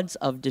 Floods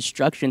of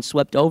destruction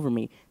swept over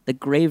me. The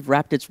grave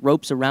wrapped its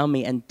ropes around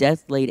me, and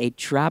death laid a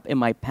trap in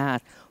my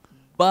path.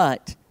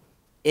 But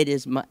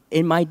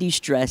in my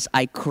distress,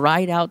 I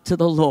cried out to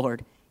the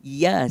Lord.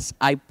 Yes,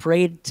 I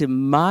prayed to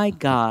my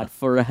God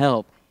for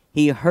help.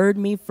 He heard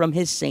me from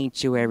his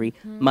sanctuary.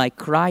 My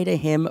cry to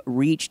him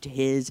reached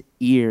his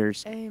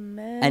ears.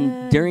 Amen.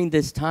 And during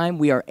this time,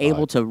 we are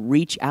able to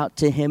reach out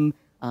to him.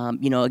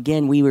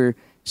 Again, we were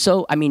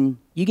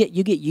you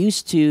get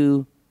used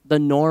to the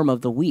norm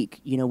of the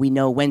week. We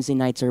know Wednesday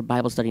nights are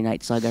Bible study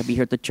nights, so I got to be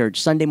here at the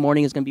church. Sunday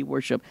morning is going to be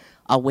worship.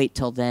 I'll wait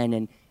till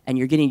then, and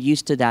you're getting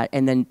used to that.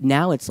 And then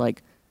now it's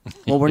like,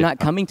 well, we're not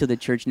coming to the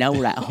church. Now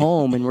we're at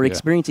home, and we're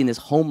experiencing this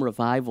home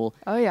revival.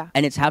 Oh, yeah.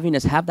 And it's having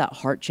us have that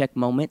heart check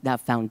moment,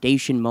 that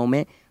foundation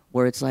moment,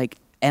 where it's like,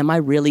 am I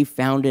really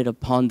founded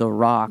upon the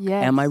rock?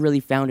 Yes. Am I really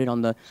founded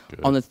on the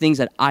things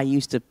that I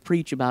used to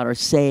preach about or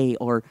say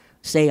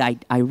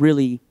I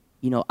really,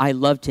 I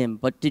loved him,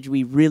 but did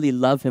we really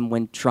love him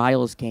when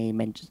trials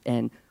came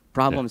and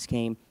problems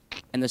came?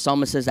 And the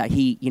psalmist says that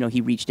he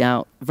reached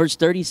out. Verse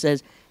 30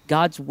 says,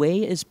 God's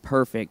way is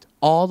perfect.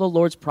 All the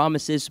Lord's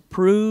promises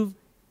prove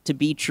to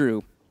be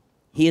true.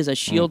 He is a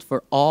shield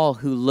for all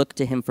who look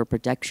to him for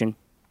protection.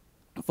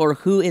 For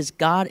who is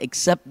God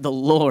except the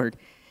Lord?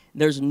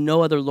 There's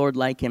no other Lord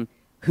like him.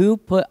 Who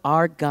but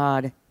our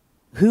God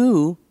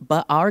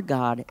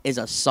is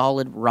a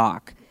solid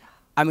rock.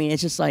 I mean,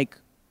 it's just like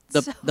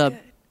the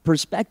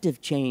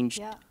perspective changed.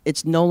 Yeah.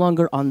 It's no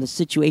longer on the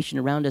situation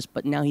around us,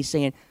 but now he's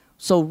saying,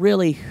 so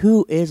really,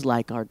 who is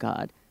like our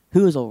God?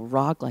 Who is a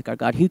rock like our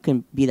God? Who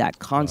can be that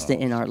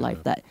constant in our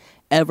life, that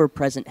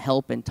ever-present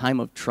help in time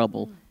of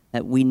trouble,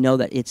 that we know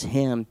that it's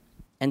him.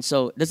 And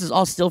so this is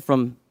all still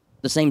from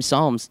the same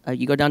Psalms.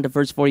 You go down to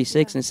verse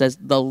 46 and it says,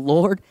 the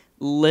Lord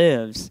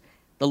lives.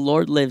 The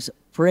Lord lives.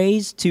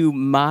 Praise to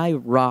my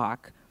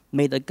rock.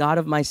 May the God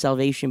of my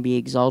salvation be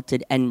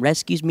exalted and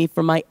rescues me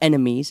from my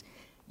enemies.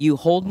 You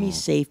hold me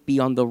safe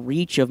beyond the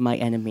reach of my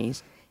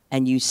enemies,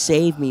 and you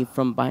save me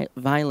from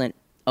violent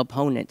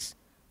opponents.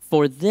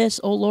 For this,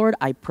 O Lord,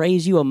 I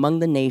praise you among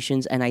the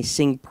nations, and I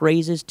sing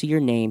praises to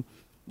your name.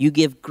 You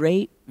give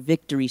great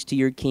victories to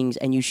your kings,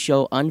 and you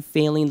show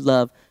unfailing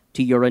love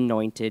to your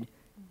anointed.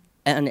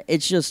 And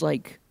it's just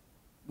like,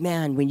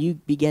 man, when you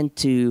begin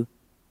to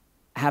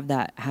have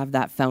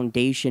that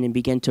foundation and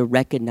begin to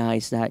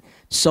recognize that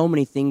so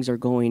many things are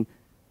going,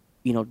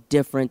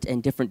 different in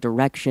different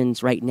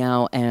directions right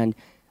now, and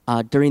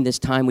during this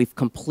time, we've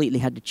completely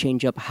had to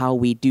change up how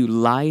we do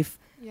life.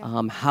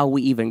 Yeah. How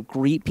we even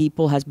greet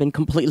people has been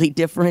completely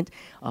different.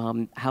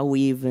 How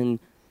we even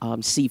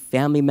see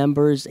family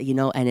members,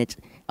 and it's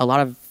a lot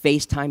of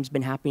FaceTime's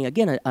been happening.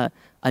 Again,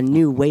 a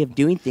new way of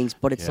doing things,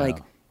 but it's like,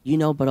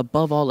 but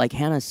above all, like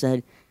Hannah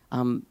said,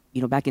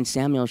 back in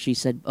Samuel, she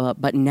said,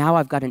 but now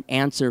I've got an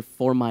answer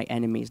for my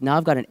enemies. Now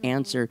I've got an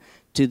answer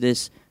to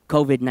this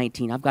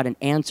COVID-19. I've got an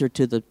answer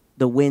to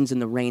the winds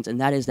and the rains, and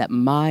that is that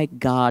my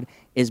God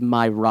is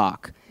my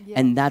rock. Yes.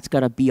 And that's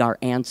got to be our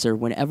answer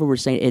whenever we're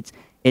saying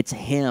it's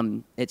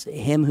him. It's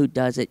him who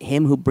does it,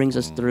 him who brings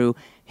us through,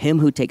 him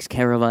who takes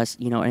care of us,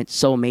 and it's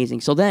so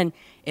amazing. So then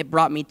it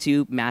brought me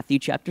to Matthew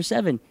chapter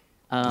 7,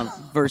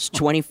 verse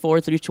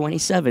 24 through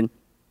 27.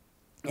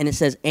 And it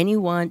says,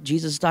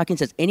 Jesus is talking,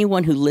 says,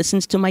 anyone who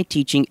listens to my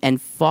teaching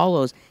and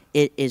follows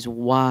it is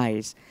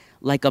wise,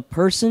 like a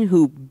person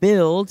who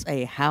builds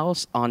a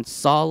house on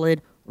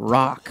solid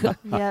rock.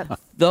 Yep.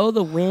 Though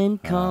the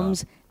wind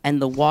comes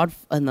and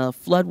the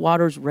flood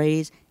waters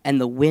raise and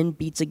the wind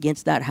beats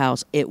against that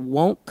house, it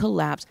won't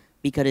collapse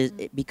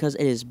because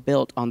it is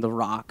built on the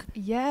rock.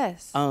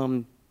 Yes.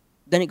 Then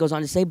it goes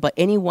on to say, but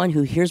anyone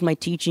who hears my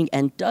teaching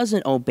and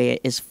doesn't obey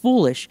it is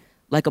foolish,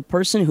 like a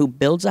person who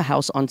builds a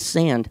house on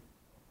sand.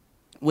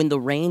 When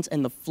the rains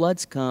and the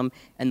floods come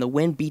and the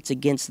wind beats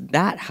against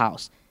that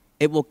house,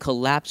 it will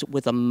collapse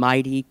with a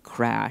mighty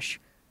crash.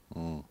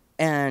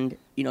 And,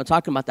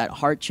 talking about that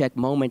heart check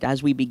moment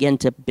as we begin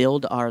to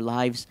build our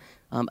lives,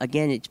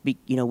 again,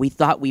 we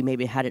thought we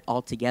maybe had it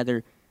all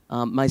together.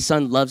 My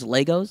son loves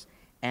Legos,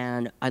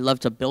 and I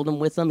love to build them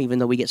with him, even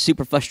though we get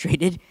super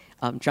frustrated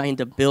trying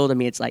to build. I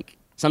mean, it's like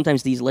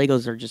sometimes these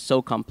Legos are just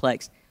so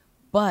complex.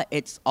 But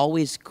it's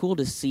always cool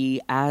to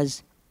see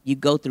as you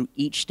go through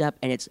each step,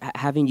 and it's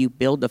having you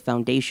build the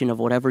foundation of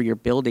whatever you're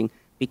building,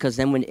 because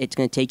then when it's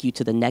going to take you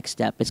to the next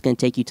step, it's going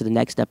to take you to the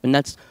next step. And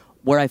that's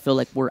where I feel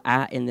like we're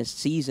at in this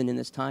season, in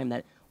this time,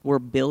 that we're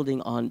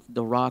building on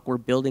the rock, we're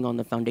building on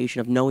the foundation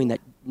of knowing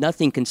that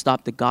nothing can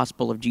stop the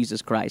gospel of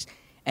Jesus Christ.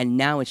 And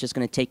now it's just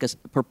going to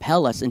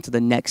propel us into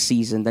the next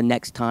season, the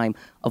next time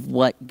of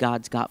what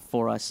God's got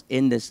for us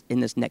in this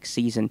next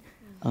season.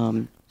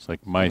 It's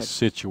like my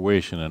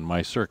situation and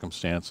my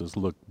circumstances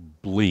look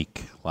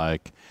bleak,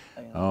 like,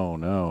 oh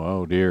no,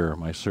 oh dear,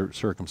 my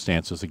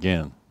circumstances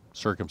again.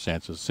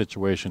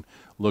 Situation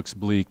looks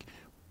bleak,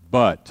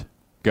 but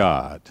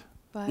God.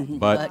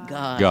 But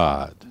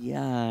God.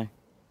 Yeah,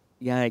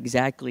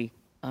 exactly.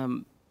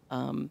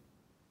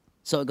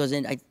 So it goes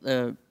in,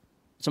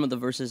 some of the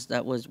verses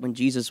that was when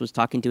Jesus was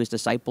talking to his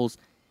disciples,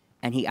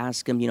 and he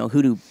asked them,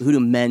 who do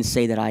men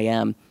say that I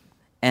am?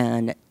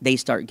 And they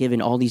start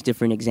giving all these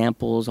different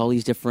examples, all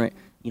these different,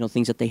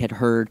 things that they had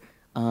heard.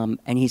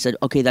 And he said,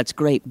 okay, that's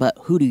great, but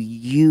who do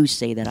you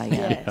say that I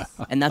am? Yes.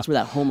 And that's where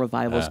that home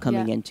revival is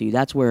coming into.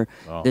 That's where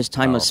this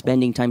time of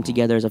spending time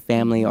together as a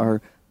family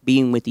or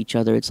being with each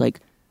other, it's like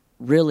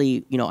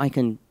really, I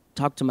can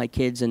talk to my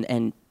kids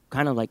and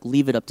kind of like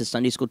leave it up to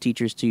Sunday school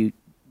teachers to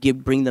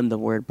bring them the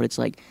word. But it's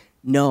like,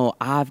 no,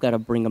 I've got to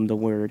bring them the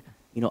word.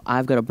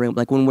 I've got to bring,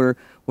 like when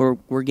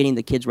we're getting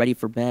the kids ready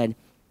for bed,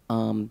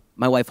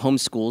 my wife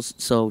homeschools,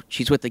 so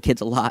she's with the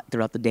kids a lot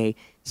throughout the day.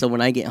 So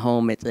when I get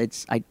home,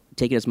 I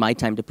take it as my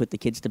time to put the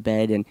kids to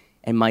bed,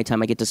 and my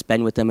time I get to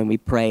spend with them, and we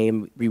pray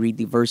and we read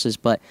the verses.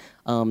 But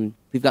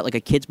we've got like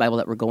a kids Bible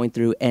that we're going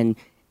through, and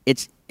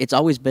it's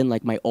always been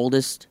like my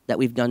oldest that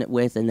we've done it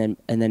with, and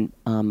then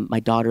my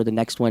daughter, the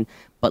next one.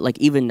 But like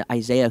even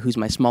Isaiah, who's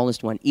my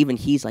smallest one, even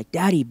he's like,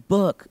 "Daddy,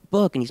 book,"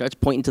 and he starts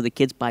pointing to the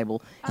kids'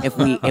 Bible if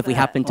we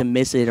happen to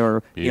miss it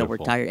or we're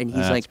tired, and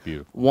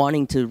he's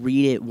wanting to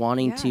read it,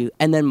 wanting to.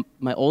 And then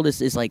my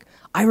oldest is like,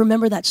 "I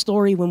remember that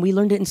story when we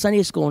learned it in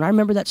Sunday school, and I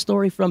remember that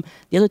story from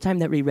the other time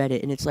that we read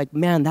it." And it's like,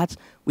 man,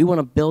 we want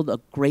to build a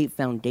great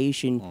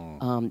foundation,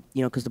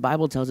 because the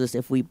Bible tells us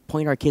if we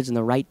point our kids in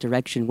the right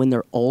direction when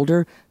they're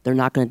older, they're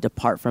not going to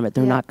depart from it.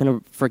 They're not going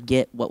to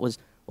forget what was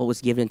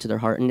given into their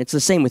heart. And it's the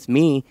same with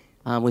me.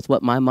 With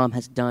what my mom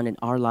has done in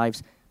our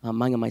lives,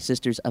 mine and my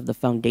sisters, of the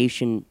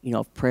foundation,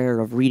 of prayer,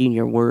 of reading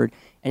your word.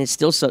 And it's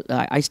still so,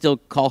 I still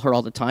call her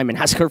all the time and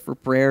ask her for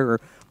prayer,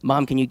 or,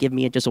 Mom, can you give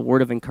me just a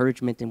word of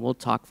encouragement, and we'll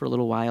talk for a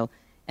little while.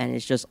 and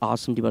it's just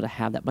awesome to be able to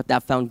have that. But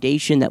that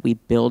foundation that we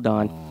build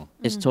on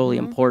is totally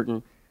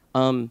important.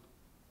 And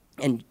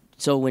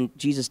so when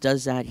Jesus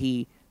does that,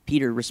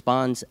 Peter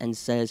responds and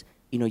says,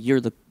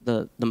 you're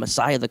the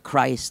Messiah, the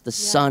Christ, the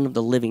Son of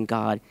the living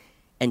God.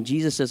 And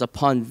Jesus says,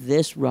 upon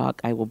this rock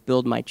I will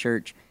build my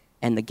church,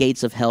 and the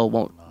gates of hell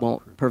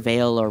won't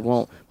prevail or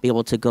won't be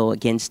able to go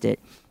against it.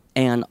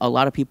 And a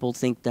lot of people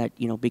think that,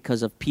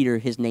 because of Peter,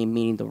 his name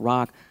meaning the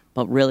rock,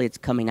 but really it's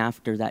coming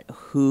after that,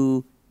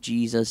 who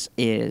Jesus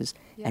is.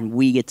 Yeah. And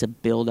we get to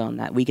build on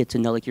that. We get to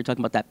know, like you're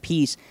talking about that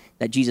peace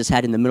that Jesus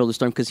had in the middle of the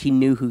storm because he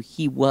knew who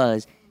he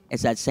was.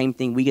 It's that same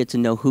thing. We get to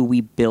know who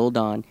we build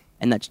on,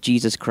 and that's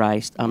Jesus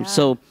Christ.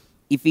 So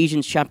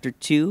Ephesians chapter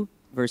 2,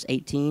 verse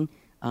 18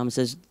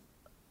 says,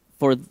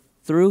 for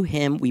through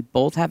him we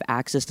both have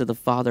access to the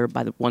Father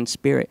by the one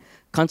Spirit.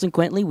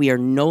 Consequently, we are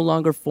no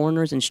longer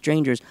foreigners and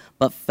strangers,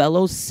 but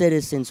fellow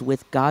citizens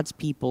with God's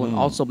people and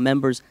also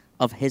members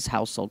of his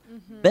household,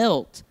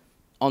 built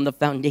on the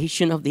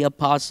foundation of the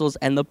apostles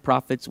and the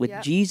prophets, with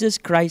Jesus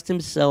Christ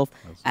himself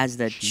as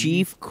the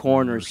chief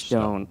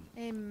cornerstone.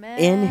 Amen.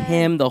 In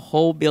him, the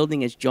whole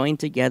building is joined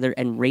together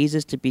and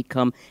raises to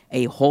become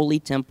a holy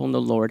temple in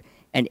the Lord.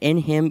 And in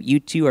him, you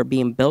two are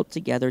being built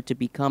together to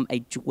become a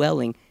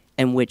dwelling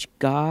in which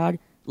God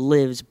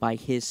lives by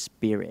his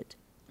Spirit.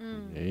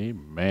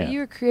 Amen. You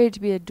were created to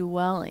be a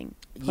dwelling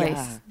place.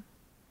 Yeah.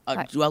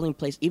 A dwelling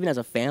place, even as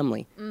a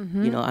family.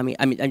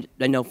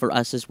 I know for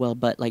us as well,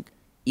 but like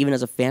even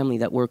as a family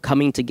that we're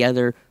coming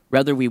together,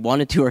 whether we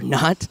wanted to or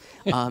not,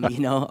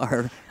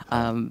 or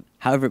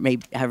however it may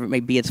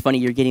be. It's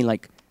funny,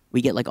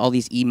 we get all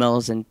these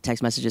emails and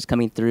text messages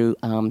coming through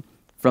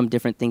from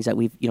different things that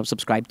we've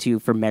subscribed to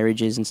for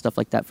marriages and stuff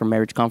like that, for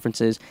marriage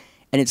conferences.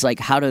 And it's like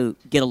how to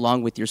get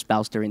along with your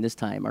spouse during this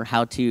time, or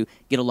how to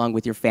get along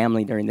with your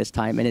family during this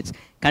time. And it's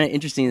kind of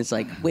interesting. It's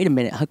like, wait a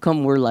minute, how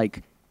come we're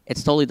like,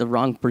 it's totally the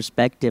wrong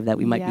perspective that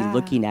we might be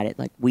looking at it.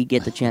 Like we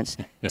get the chance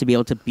to be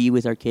able to be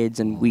with our kids,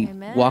 and we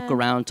walk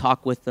around,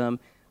 talk with them.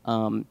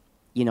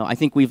 I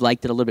think we've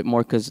liked it a little bit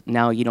more because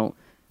now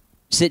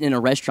sitting in a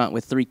restaurant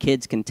with 3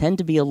 kids can tend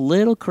to be a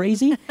little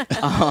crazy.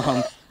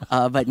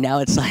 But now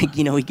it's like,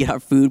 we get our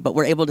food, but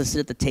we're able to sit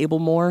at the table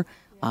more,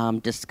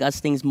 discuss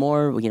things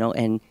more,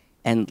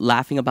 and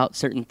laughing about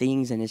certain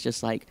things. And it's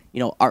just like,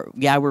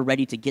 we're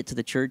ready to get to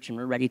the church and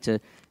we're ready to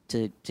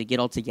get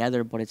all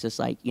together, but it's just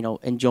like,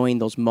 enjoying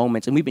those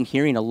moments. And we've been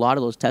hearing a lot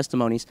of those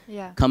testimonies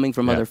coming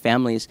from other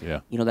families,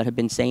 that have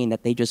been saying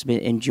that they just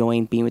been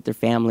enjoying being with their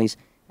families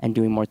and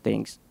doing more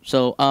things.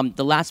 So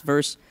the last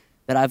verse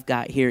that I've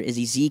got here is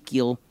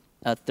Ezekiel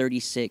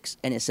 36,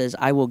 and it says,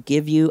 I will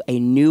give you a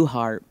new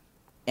heart,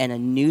 and a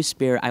new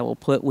spirit I will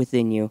put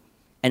within you,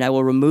 and I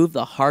will remove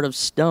the heart of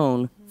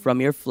stone from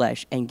your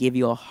flesh and give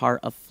you a heart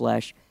of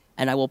flesh.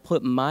 And I will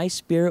put my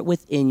spirit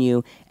within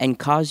you and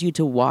cause you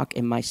to walk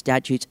in my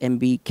statutes and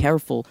be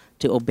careful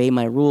to obey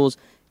my rules.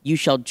 You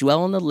shall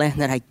dwell in the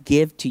land that I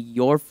give to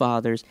your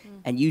fathers,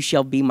 and you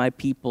shall be my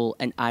people,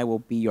 and I will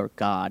be your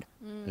God.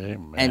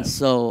 Amen. And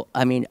so,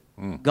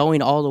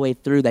 going all the way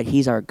through that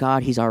he's our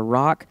God, he's our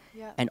rock,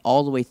 and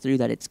all the way through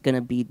that it's going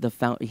to be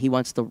he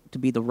wants to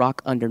be the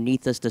rock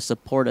underneath us to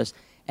support us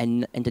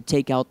and to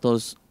take out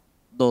those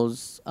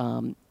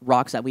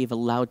rocks that we've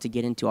allowed to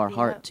get into our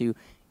heart, to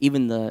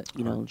even the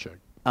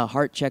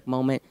heart check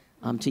moment,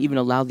 to even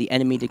allow the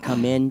enemy to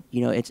come in.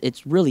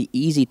 It's really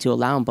easy to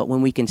allow him, but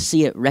when we can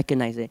see it,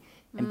 recognize it,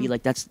 and be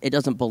like, it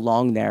doesn't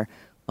belong there.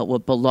 But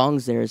what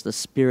belongs there is the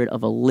Spirit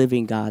of a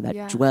living God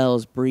that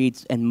dwells,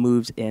 breathes, and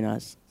moves in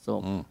us.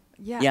 So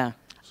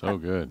so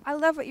good. I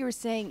love what you were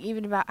saying,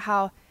 even about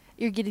how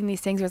you're getting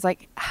these things where it's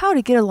like how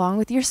to get along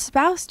with your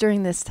spouse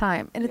during this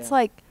time, and it's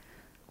like,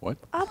 what?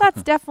 Oh,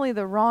 that's definitely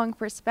the wrong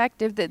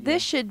perspective. That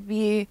this should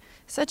be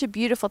such a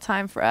beautiful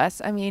time for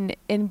us. I mean,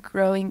 in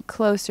growing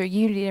closer,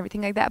 unity and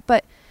everything like that.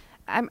 But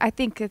I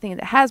think the thing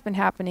that has been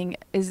happening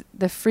is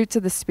the fruits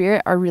of the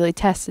Spirit are really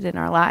tested in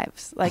our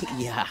lives. Like,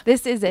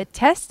 this is a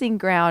testing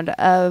ground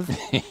of,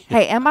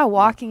 hey, am I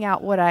walking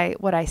out what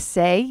I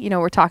say?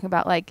 We're talking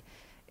about like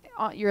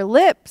on your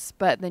lips,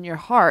 but then your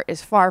heart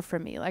is far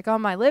from me. Like on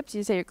my lips,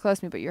 you say you're close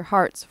to me, but your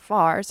heart's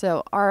far.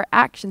 So our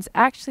actions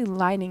actually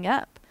lining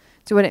up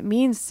to what it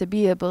means to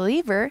be a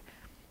believer.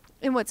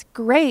 And what's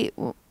great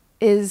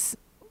is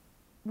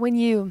when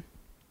you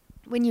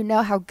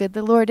know how good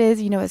the Lord is,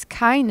 his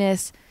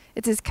kindness,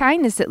 it's his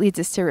kindness that leads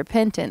us to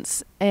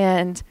repentance.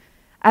 And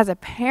as a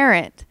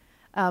parent,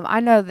 I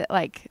know that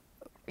like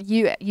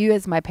you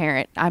as my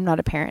parent, I'm not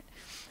a parent,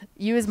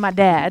 you as my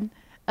dad,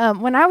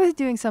 when I was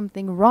doing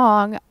something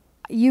wrong,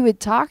 you would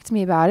talk to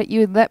me about it.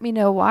 You would let me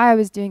know why I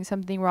was doing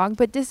something wrong,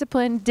 but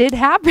discipline did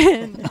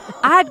happen.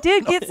 I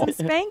did get some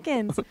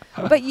spankings,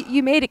 but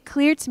you made it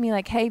clear to me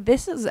like, hey,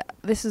 this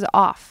is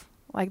off.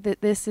 Like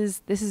this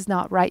is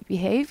not right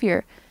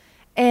behavior.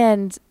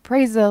 And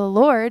praise the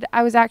Lord,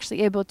 I was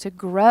actually able to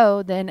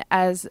grow then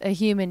as a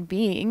human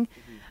being.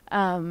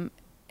 And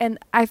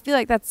I feel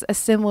like that's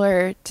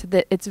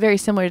it's very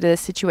similar to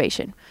this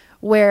situation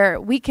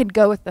where we could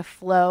go with the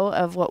flow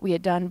of what we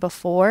had done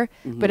before.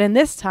 But in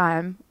this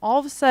time, all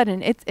of a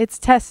sudden, it's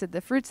tested.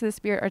 The fruits of the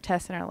Spirit are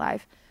tested in our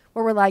life,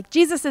 where we're like,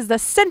 Jesus is the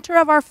center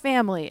of our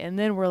family. And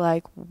then we're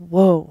like,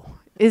 whoa,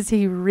 is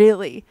he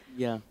really?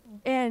 Yeah.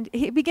 And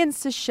he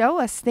begins to show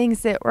us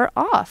things that were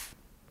off.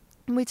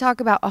 And we talk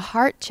about a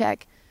heart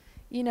check.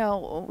 You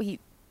know,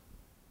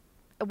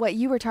 what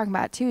you were talking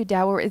about too,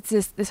 Dad, where it's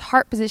this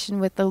heart position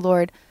with the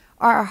Lord.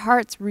 Are our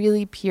hearts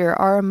really pure?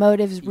 Are our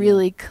motives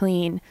really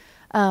clean?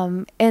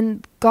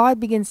 And God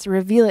begins to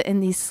reveal it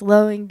in these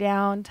slowing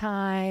down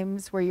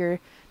times where you're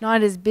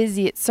not as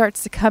busy. It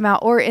starts to come out,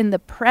 or in the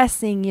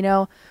pressing, you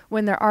know,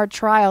 when there are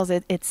trials,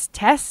 it's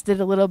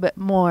tested a little bit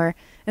more.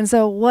 And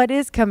so what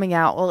is coming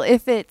out? Well,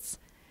 if it's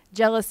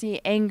jealousy,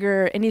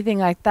 anger, anything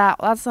like that,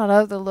 well, that's not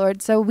of the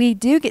Lord. So we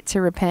do get to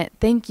repent.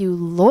 Thank you,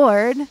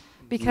 Lord,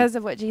 because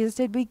of what Jesus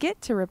did. We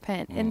get to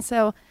repent. And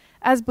so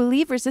as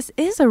believers, this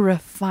is a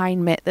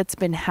refinement that's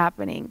been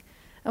happening.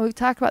 And we've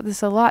talked about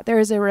this a lot. There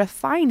is a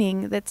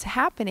refining that's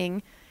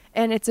happening,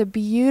 and it's a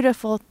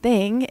beautiful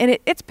thing. And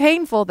it's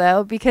painful,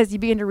 though, because you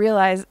begin to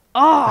realize,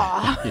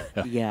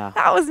 Yeah.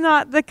 that was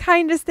not the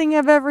kindest thing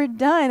I've ever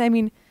done. I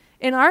mean,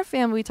 in our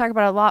family, we talk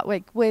about it a lot,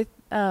 like with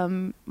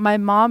my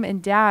mom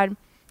and dad.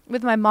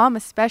 With my mom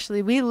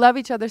especially, we love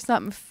each other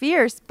something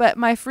fierce, but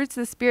my fruits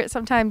of the Spirit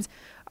sometimes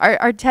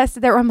are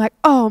tested there where I'm like,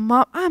 oh,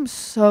 Mom, I'm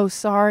so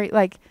sorry.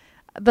 Like,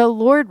 the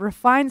Lord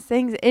refines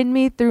things in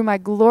me through my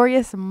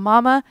glorious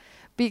mama,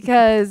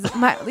 because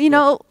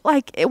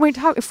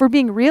if we're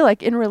being real,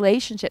 like in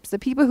relationships, the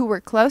people who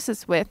we're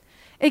closest with,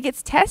 it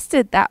gets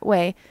tested that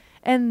way.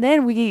 And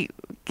then we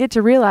get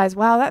to realize,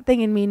 wow, that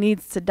thing in me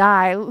needs to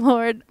die.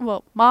 Lord,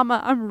 well,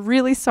 Mama, I'm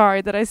really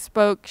sorry that I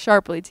spoke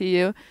sharply to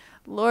you.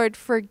 Lord,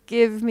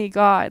 forgive me,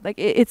 God. Like,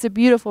 it's a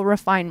beautiful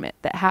refinement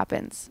that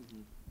happens.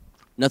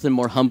 Nothing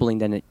more humbling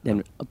than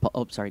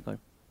sorry, go ahead.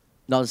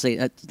 No, I'll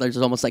say there's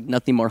almost like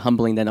nothing more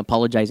humbling than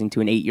apologizing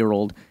to an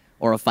 8-year-old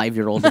or a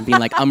 5-year-old and being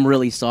like, I'm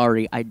really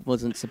sorry. I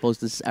wasn't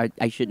supposed to,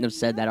 I shouldn't have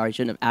said that, or I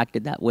shouldn't have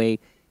acted that way.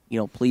 You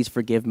know, please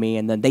forgive me.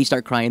 And then they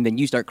start crying, then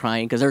you start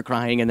crying because they're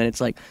crying. And then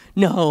it's like,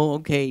 no,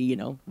 okay, you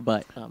know,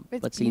 but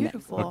It's seeing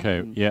beautiful. that.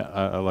 Okay, yeah,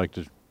 I like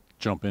to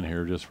jump in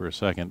here just for a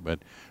second, but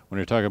when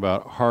you're talking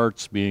about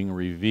hearts being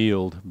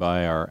revealed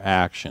by our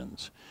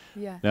actions,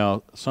 Yeah.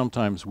 now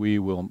sometimes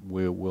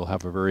we'll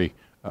have a very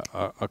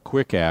a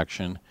quick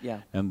action,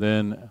 and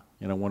then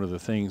one of the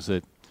things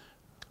that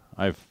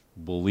I've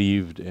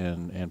believed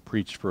and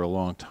preached for a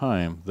long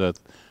time,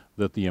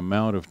 that the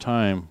amount of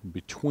time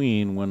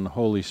between when the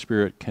Holy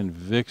Spirit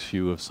convicts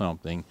you of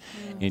something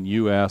and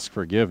you ask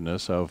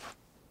forgiveness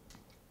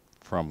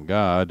from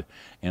God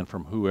and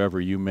from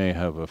whoever you may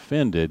have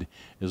offended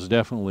is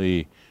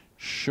definitely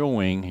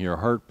showing your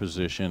heart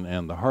position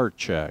and the heart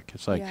check.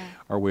 It's like,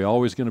 are we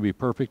always going to be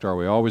perfect? Are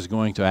we always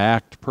going to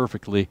act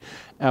perfectly?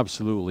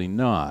 Absolutely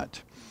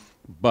not.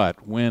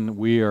 But when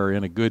we are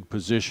in a good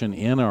position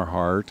in our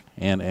heart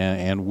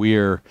and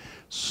we're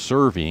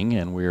serving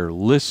and we're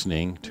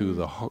listening to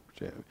the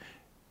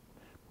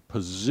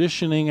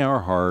positioning our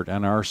heart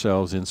and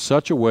ourselves in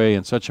such a way,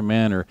 in such a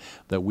manner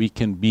that we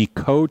can be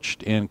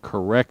coached and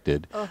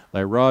corrected.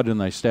 Thy rod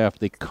and thy staff,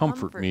 they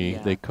comfort me,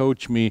 they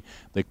coach me,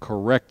 they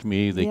correct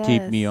me, they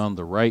keep me on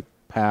the right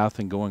path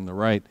and going the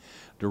right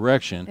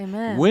direction.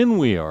 Amen. When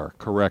we are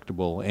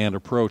correctable and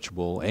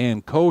approachable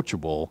and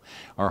coachable,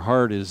 our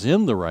heart is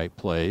in the right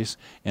place,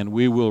 and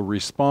we will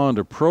respond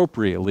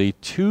appropriately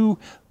to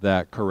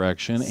that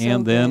correction,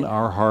 and then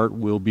our heart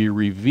will be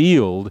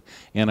revealed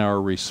in our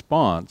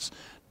response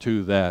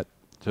to that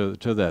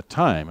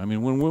time. I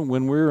mean,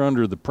 when we're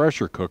under the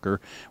pressure cooker,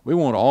 we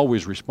won't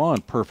always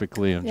respond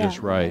perfectly and just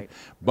right,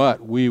 but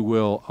we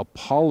will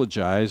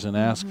apologize and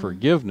ask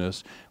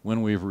forgiveness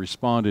when we've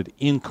responded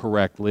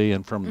incorrectly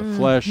and from the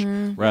flesh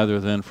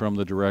rather than from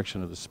the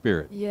direction of the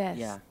Spirit. Yes.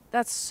 Yeah.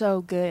 That's so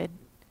good.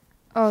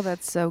 Oh,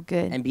 that's so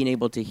good. And being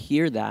able to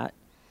hear that,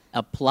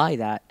 apply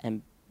that,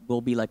 and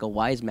we'll be like a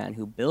wise man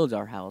who builds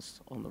our house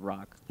on the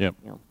rock. Yep.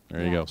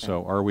 There you go.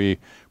 So are we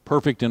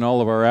perfect in all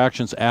of our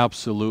actions?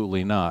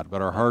 Absolutely not.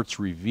 But our heart's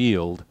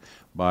revealed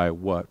by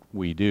what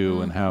we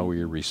do and how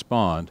we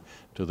respond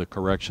to the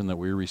correction that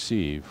we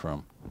receive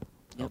from.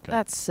 Okay.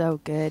 That's so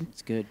good.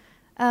 It's good.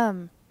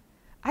 I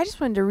just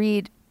wanted to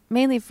read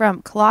mainly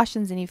from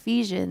Colossians and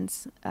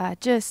Ephesians,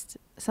 just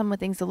some of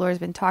the things the Lord has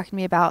been talking to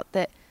me about,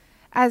 that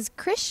as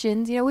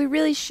Christians, we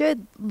really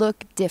should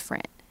look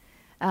different.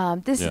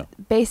 This is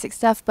basic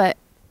stuff, but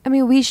I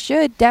mean, we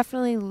should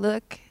definitely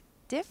look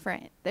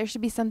different. There should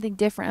be something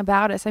different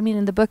about us. I mean,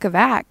 in the book of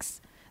Acts,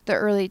 the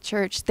early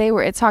church,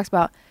 it talks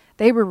about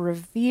they were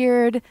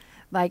revered,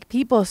 like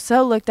people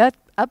so looked up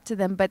to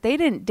them, but they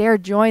didn't dare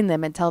join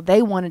them until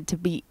they wanted to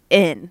be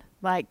in.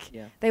 Like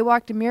they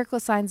walked in miracle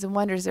signs and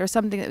wonders. There was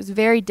something that was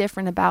very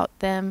different about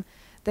them.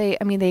 They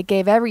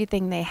gave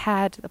everything they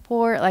had to the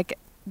poor. Like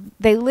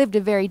they lived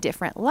a very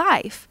different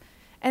life.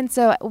 And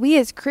so we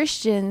as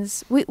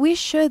Christians, we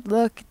should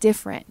look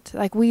different.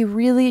 Like we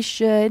really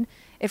should.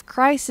 If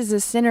Christ is the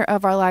center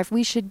of our life,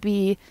 we should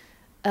be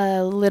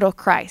a little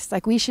Christ.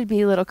 Like we should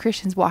be little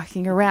Christians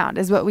walking around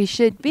is what we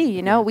should be.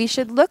 You know, we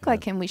should look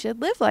like him. We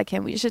should live like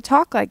him. We should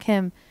talk like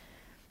him.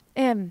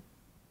 And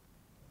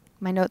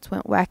my notes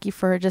went wacky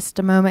for just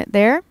a moment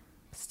there.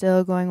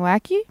 Still going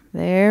wacky.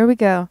 There we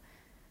go.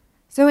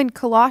 So in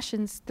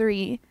Colossians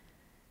 3,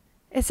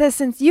 it says,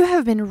 since you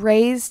have been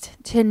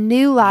raised to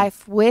new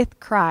life with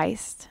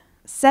Christ,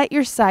 set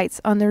your sights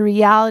on the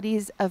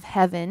realities of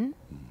heaven,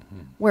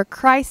 where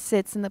Christ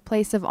sits in the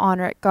place of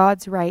honor at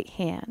God's right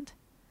hand.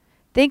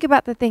 Think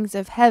about the things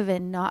of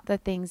heaven, not the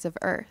things of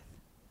earth.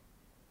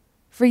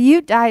 For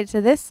you died to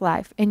this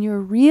life, and your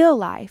real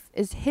life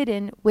is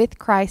hidden with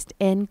Christ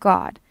in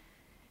God.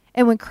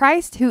 And when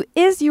Christ, who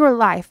is your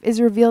life,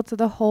 is revealed to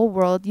the whole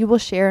world, you will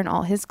share in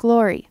all his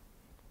glory.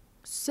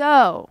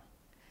 So,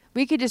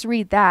 we could just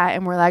read that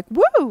and we're like,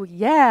 woo,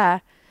 yeah.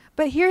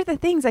 But here are the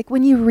things, like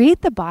when you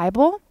read the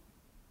Bible,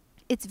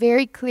 it's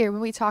very clear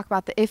when we talk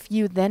about the if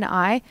you, then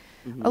I.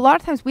 A lot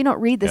of times we don't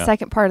read the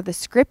second part of the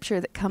scripture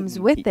that comes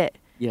with it.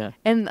 Yeah.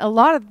 And a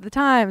lot of the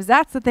times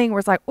that's the thing where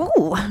it's like,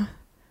 ooh,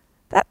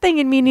 that thing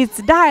in me needs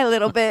to die a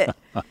little bit.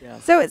 Yeah.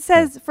 So it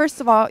says, first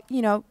of all,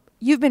 you know,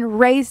 you've been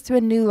raised to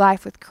a new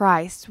life with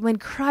Christ. When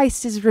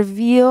Christ is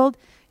revealed,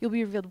 you'll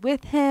be revealed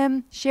with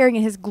him, sharing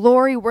in his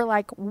glory. We're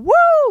like,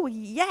 woo,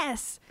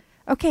 yes.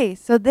 Okay,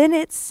 so then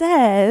it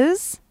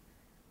says,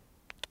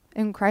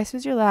 in Christ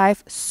was your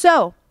life.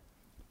 So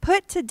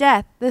put to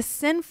death the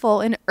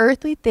sinful and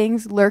earthly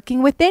things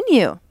lurking within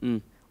you.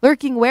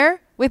 Lurking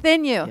where?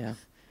 Within you. Yeah.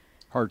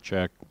 Heart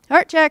check.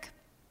 Heart check.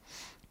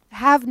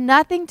 Have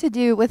nothing to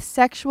do with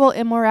sexual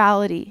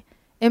immorality,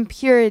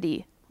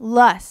 impurity,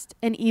 lust,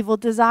 and evil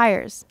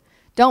desires.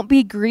 Don't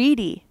be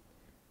greedy.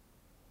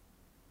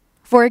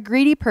 For a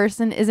greedy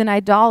person is an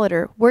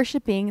idolater,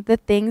 worshiping the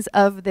things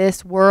of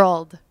this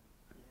world.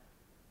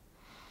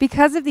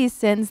 Because of these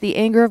sins, the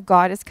anger of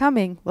God is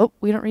coming. Oh,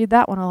 we don't read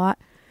that one a lot.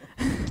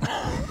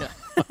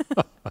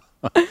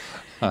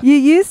 You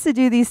used to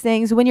do these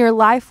things when your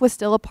life was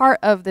still a part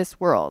of this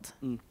world.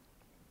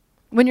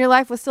 When your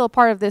life was still a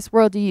part of this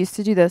world, you used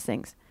to do those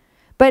things.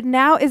 But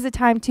now is the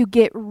time to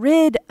get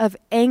rid of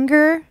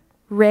anger,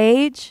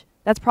 rage.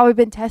 That's probably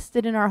been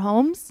tested in our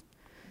homes.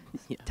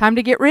 Yeah. Time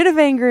to get rid of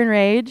anger and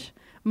rage,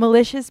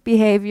 malicious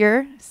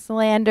behavior,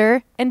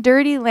 slander, and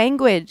dirty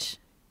language.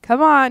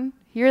 Come on,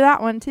 hear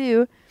that one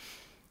too.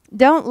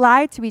 Don't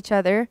lie to each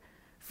other,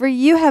 for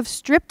you have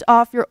stripped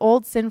off your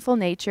old sinful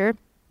nature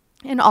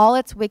and all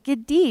its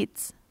wicked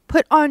deeds.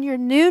 Put on your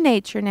new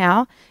nature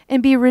now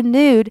and be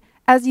renewed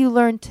as you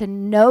learn to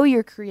know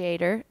your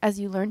Creator, as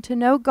you learn to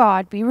know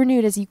God. Be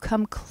renewed as you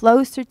come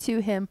closer to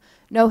him,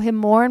 know him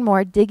more and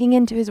more, digging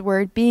into his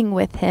word, being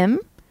with him.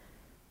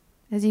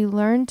 As you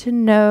learn to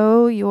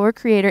know your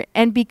Creator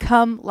and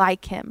become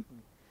like him.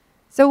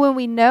 So when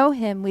we know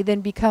him, we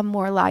then become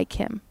more like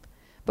him.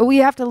 But we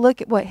have to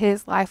look at what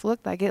his life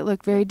looked like. It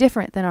looked very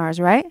different than ours,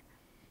 right?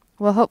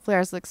 Well, hopefully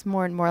ours looks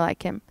more and more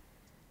like him.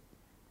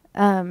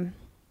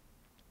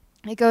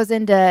 It goes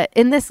into,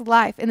 in this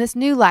life, in this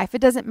new life, it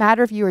doesn't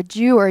matter if you're a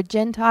Jew or a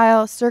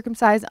Gentile,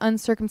 circumcised,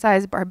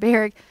 uncircumcised,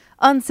 barbaric,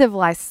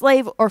 uncivilized,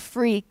 slave, or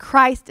free.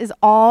 Christ is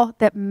all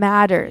that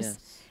matters.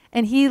 Yes.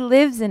 And he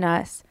lives in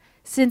us.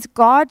 Since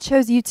God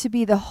chose you to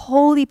be the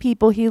holy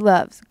people he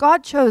loves.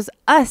 God chose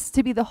us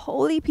to be the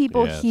holy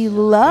people he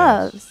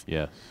loves.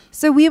 Yes.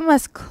 So we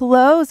must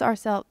clothe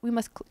ourselves.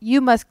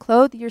 You must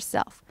clothe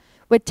yourself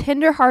with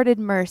tender-hearted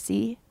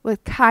mercy,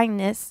 with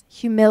kindness,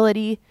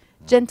 humility,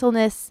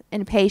 gentleness,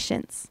 and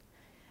patience.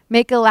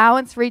 Make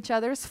allowance for each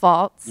other's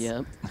faults.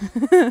 Yep.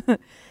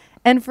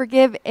 And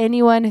forgive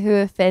anyone who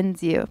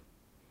offends you.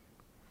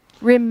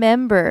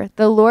 Remember,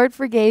 the Lord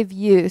forgave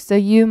you, so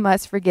you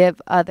must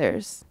forgive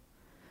others.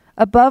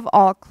 Above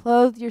all,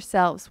 clothe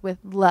yourselves with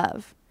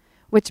love,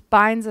 which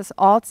binds us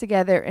all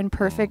together in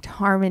perfect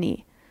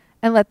harmony.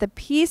 And let the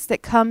peace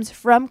that comes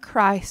from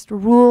Christ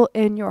rule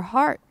in your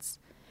hearts.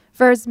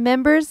 For as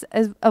members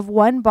of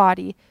one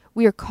body,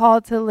 we are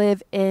called to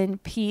live in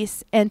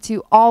peace and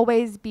to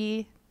always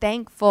be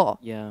thankful.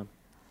 Yeah.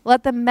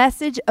 Let the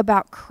message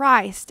about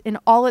Christ in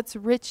all its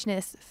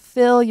richness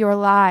fill your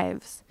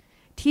lives.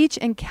 Teach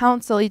and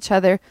counsel each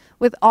other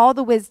with all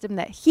the wisdom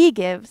that he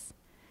gives.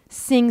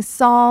 Sing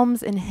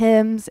psalms and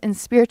hymns and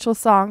spiritual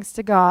songs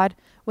to God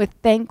with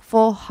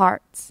thankful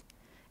hearts.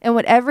 And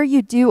whatever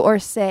you do or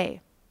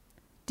say,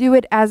 do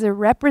it as a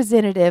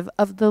representative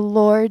of the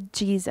Lord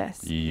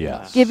Jesus.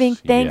 Yes. Giving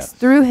thanks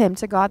through him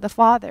to God the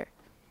Father.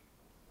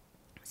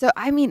 So,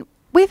 I mean,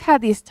 we've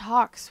had these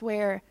talks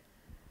where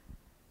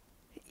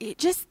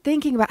just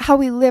thinking about how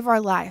we live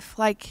our life,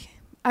 like,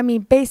 I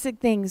mean, basic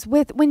things.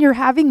 When you're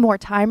having more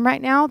time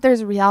right now, there's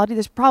a reality.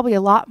 There's probably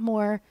a lot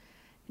more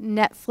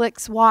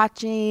Netflix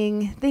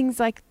watching, things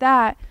like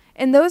that.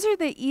 And those are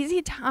the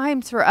easy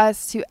times for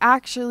us to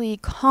actually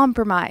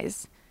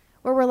compromise,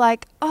 where we're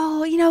like,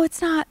 oh, you know,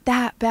 it's not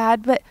that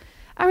bad. But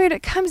I mean,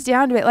 it comes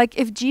down to it. Like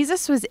if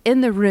Jesus was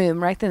in the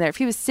room right then and there, if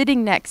he was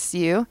sitting next to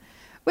you,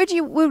 would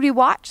we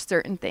watch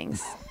certain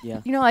things?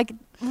 Yeah. You know, like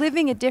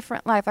living a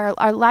different life.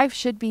 Our life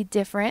should be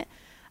different.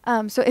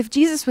 So if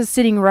Jesus was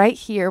sitting right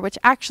here, which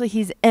actually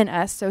he's in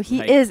us, so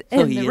he is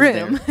in the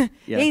room.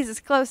 Yeah. He's as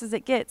close as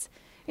it gets.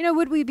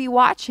 Would we be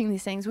watching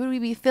these things? Would we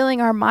be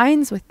filling our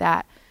minds with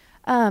that?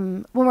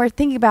 When we're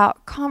thinking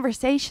about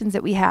conversations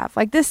that we have,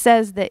 like this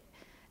says that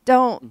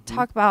don't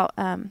talk about,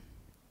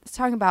 it's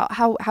talking about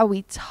how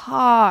we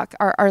talk,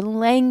 our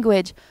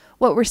language,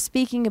 what we're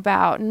speaking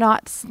about,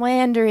 not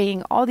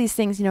slandering, all these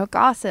things,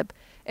 gossip.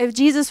 If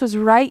Jesus was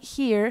right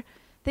here,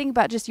 think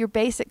about just your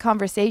basic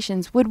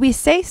conversations. Would we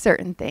say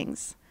certain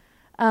things?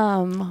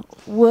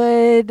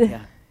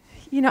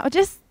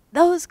 Just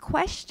those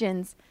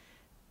questions,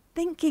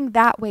 thinking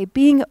that way,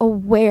 being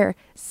aware,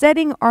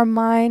 setting our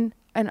mind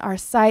and our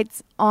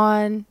sights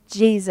on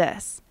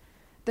Jesus,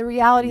 the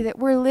reality that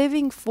we're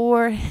living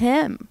for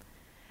him,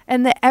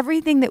 and that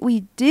everything that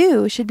we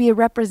do should be a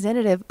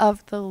representative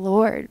of the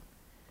Lord.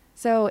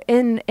 So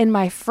in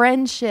my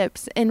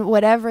friendships, in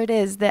whatever it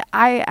is, that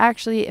I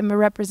actually am a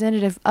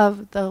representative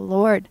of the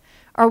Lord.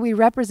 Are we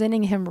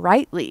representing him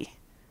rightly?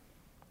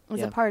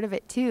 Is a part of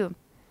it too.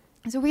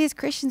 So we as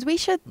Christians, we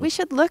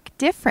should look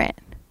different.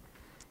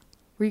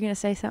 Were you going to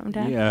say something,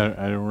 Dad? Yeah,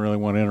 I don't really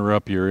want to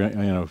interrupt your,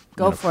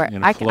 Go for it.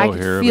 I can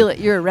here, feel it.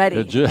 You're ready.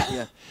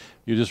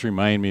 You just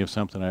remind me of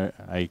something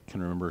I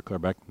can remember clear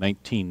back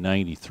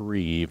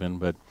 1993 even,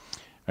 but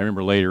I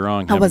remember later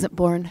on I wasn't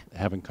born.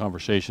 Having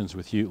conversations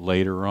with you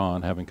later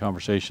on, having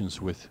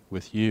conversations with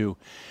you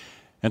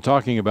and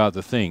talking about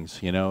the things,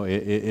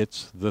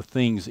 it's the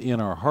things in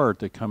our heart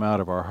that come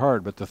out of our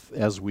heart, but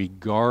as we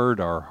guard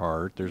our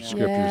heart, there's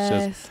scripture that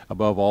says,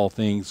 above all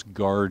things,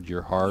 guard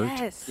your heart.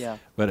 Yes. Yeah.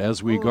 But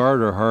as we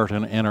guard our heart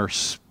and our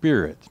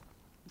spirit,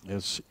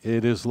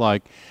 it is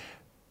like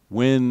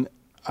when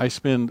I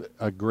spend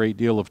a great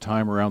deal of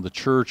time around the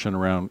church and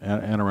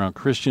around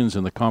Christians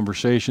and the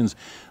conversations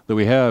that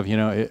we have,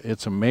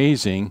 it's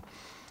amazing.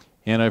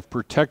 And I've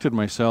protected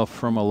myself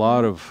from a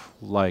lot of,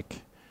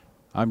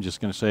 I'm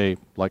just going to say,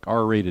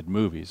 R-rated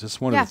movies.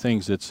 It's one of the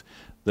things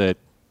that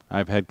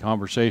I've had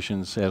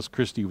conversations as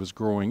Christy was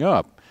growing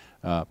up.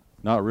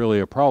 Not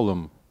really a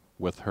problem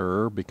with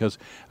her, because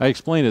I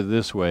explain it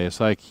this way. It's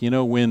like,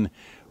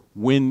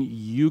 when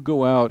you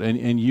go out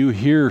and you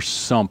hear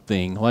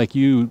something, like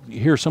you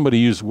hear somebody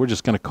use, we're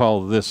just going to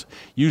call this,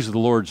 use the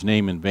Lord's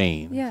name in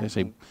vain. Yeah. They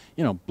say,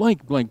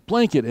 blank, blank,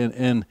 blanket.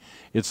 And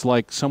it's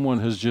like someone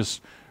has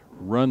just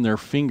run their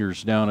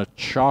fingers down a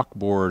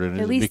chalkboard, and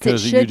at least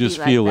because it should you just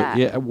be feel like it.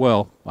 that. Yeah,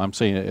 well, I'm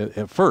saying it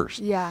at first.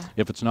 Yeah.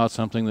 If it's not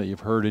something that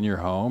you've heard in your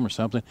home or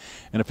something,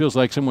 and it feels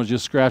like someone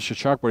just scratched a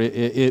chalkboard,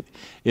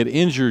 it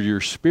injured your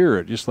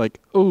spirit. Just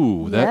like,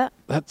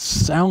 that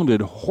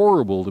sounded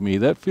horrible to me.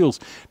 That feels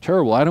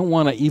terrible. I don't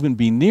want to even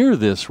be near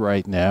this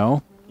right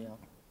now. Yeah.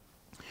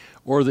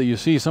 Or that you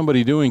see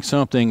somebody doing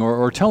something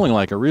or telling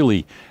a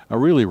really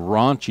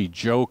raunchy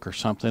joke or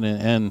something,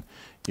 and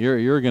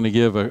you're going to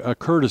give a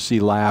courtesy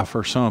laugh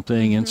or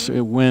something, and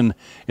when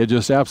it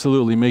just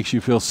absolutely makes you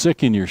feel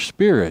sick in your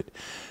spirit.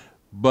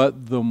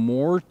 But the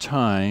more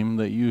time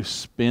that you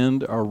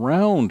spend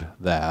around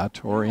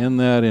that or in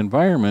that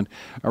environment,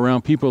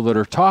 around people that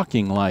are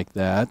talking like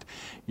that,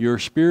 your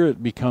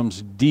spirit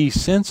becomes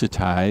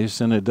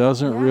desensitized, and it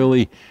doesn't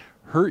really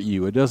hurt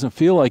you. It doesn't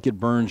feel like it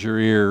burns your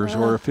ears,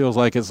 or it feels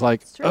like it's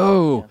like,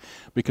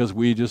 because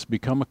we just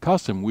become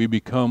accustomed. We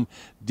become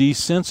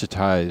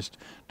desensitized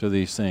to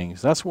these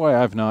things. That's why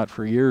I've not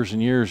for years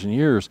and years and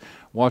years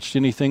watched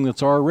anything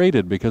that's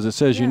R-rated, because it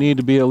says you need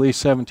to be at least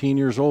 17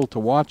 years old to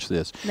watch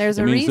this. There's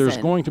it a means reason. There's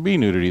going to be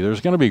nudity. There's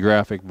going to be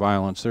graphic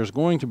violence. There's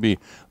going to be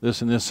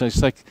this and this.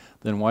 It's like,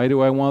 then why do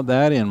I want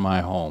that in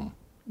my home?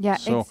 Yeah,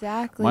 So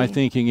exactly. my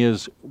thinking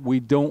is we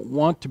don't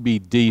want to be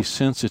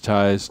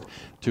desensitized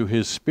to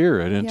his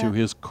spirit and to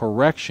his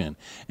correction.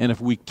 And if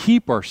we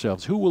keep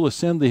ourselves, who will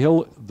ascend the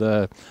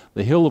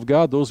hill of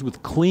God? Those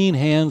with clean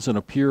hands and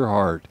a pure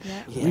heart.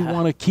 Yeah. We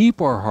want to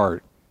keep our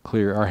heart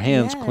clear, our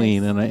hands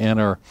clean, and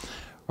our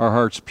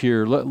hearts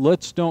pure.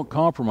 Let's don't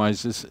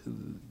compromise this.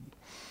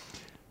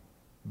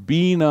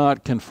 Be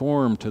not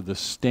conformed to the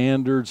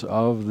standards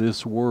of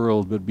this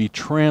world, but be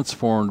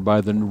transformed by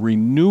the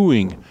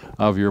renewing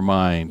of your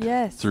mind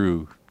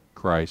through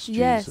Christ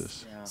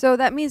Jesus. Yeah. So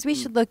that means we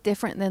should look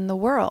different than the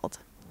world.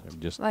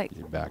 Just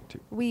back to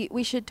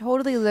we should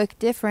totally look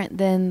different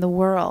than the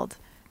world.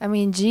 I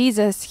mean,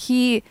 Jesus,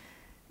 he,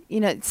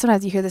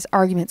 sometimes you hear this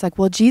argument. It's like,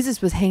 well,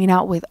 Jesus was hanging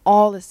out with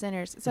all the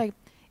sinners. It's like,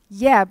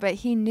 yeah, but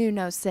he knew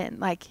no sin.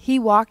 Like, he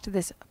walked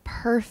this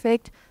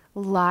perfect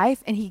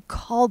life, and he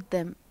called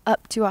them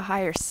up to a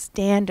higher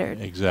standard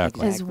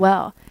as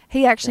well.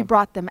 He actually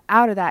brought them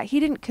out of that. He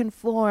didn't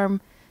conform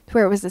to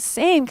where it was the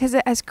same, because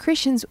as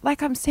Christians,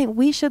 like I'm saying,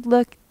 we should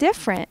look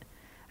different.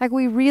 Like,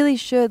 we really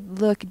should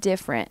look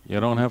different. You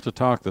don't have to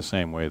talk the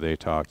same way they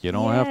talk. You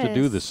don't have to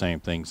do the same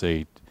things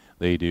they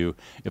do.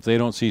 If they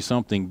don't see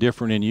something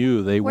different in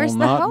you, they will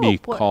not be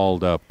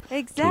called up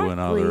to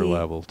another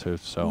level too.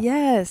 So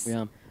yes,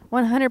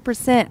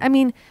 100%. I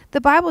mean,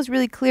 the Bible is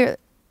really clear.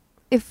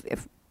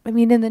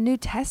 In the New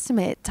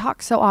Testament, it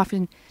talks so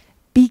often,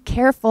 be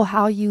careful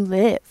how you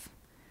live.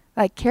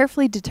 Like,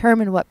 carefully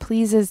determine what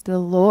pleases the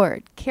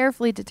Lord.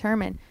 Carefully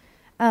determine.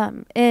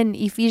 in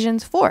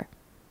Ephesians 4.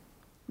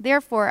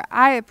 Therefore,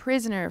 I, a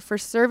prisoner for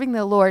serving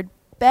the Lord,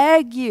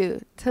 beg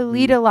you to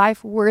lead a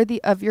life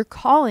worthy of your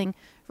calling,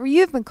 for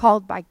you've been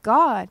called by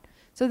God.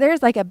 So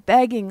there's like a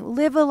begging,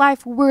 live a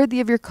life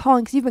worthy of your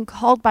calling, because you've been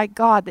called by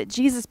God, that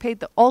Jesus paid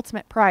the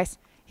ultimate price.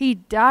 He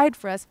died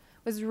for us,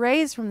 was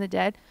raised from the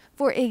dead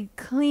for a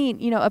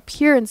clean, a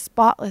pure and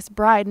spotless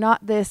bride,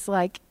 not this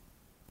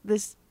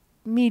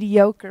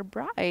mediocre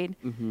bride.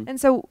 And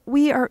so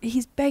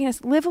he's begging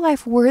us, live a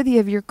life worthy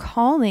of your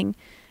calling.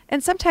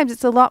 And sometimes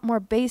it's a lot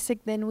more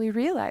basic than we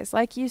realize.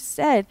 Like you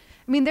said,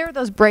 I mean, there were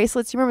those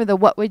bracelets. You remember the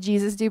What Would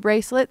Jesus Do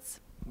bracelets?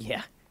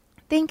 Yeah.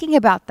 Thinking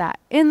about that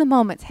in the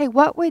moments. Hey,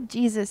 what would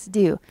Jesus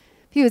do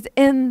if he was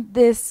in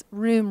this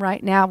room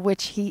right now,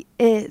 which he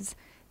is,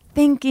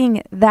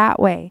 thinking that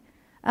way?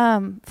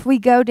 If we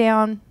go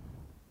down,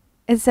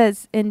 it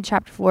says in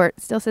chapter 4,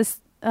 it still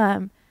says,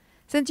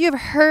 since you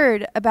have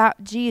heard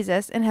about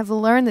Jesus and have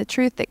learned the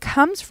truth that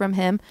comes from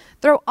him,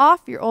 throw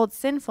off your old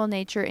sinful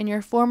nature and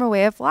your former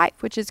way of life,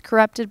 which is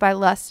corrupted by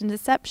lust and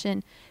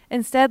deception.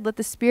 Instead, let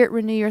the Spirit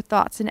renew your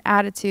thoughts and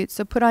attitudes.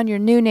 So put on your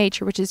new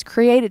nature, which is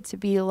created to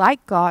be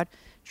like God,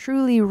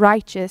 truly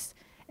righteous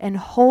and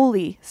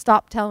holy.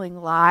 Stop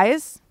telling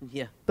lies.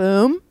 Yeah.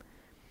 Boom.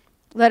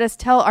 Let us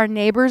tell our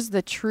neighbors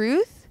the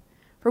truth,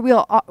 for we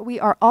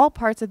are all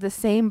parts of the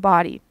same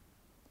body.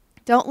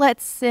 Don't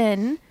let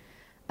sin...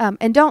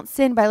 and don't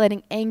sin by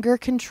letting anger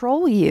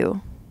control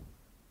you.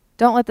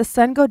 Don't let the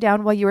sun go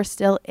down while you are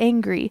still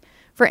angry,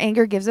 for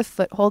anger gives a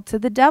foothold to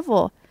the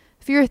devil.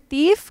 If you're a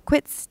thief,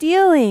 quit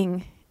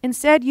stealing.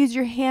 Instead, use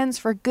your hands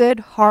for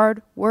good,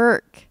 hard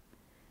work.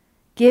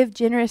 Give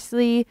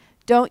generously.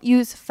 Don't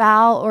use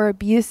foul or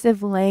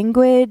abusive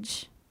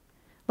language.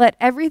 Let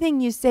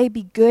everything you say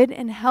be good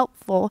and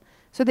helpful,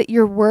 so that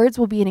your words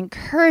will be an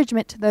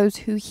encouragement to those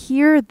who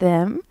hear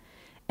them.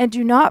 And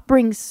do not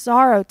bring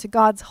sorrow to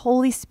God's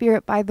Holy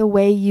Spirit by the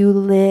way you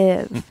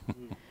live.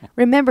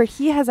 Remember,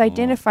 he has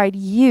identified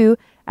you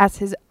as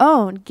his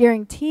own,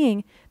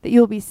 guaranteeing that you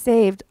will be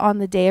saved on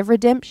the day of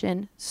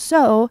redemption.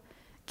 So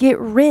get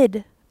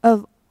rid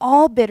of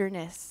all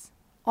bitterness,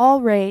 all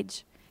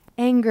rage,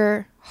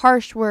 anger,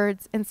 harsh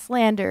words, and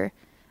slander,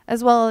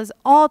 as well as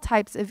all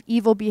types of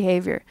evil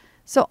behavior.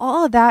 So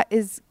all of that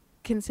is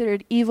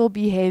considered evil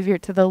behavior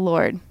to the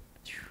Lord.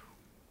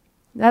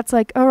 That's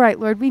like, all right,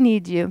 Lord, we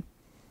need you.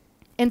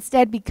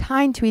 Instead, be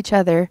kind to each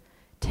other,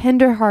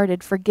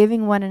 tender-hearted,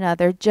 forgiving one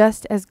another,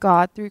 just as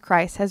God, through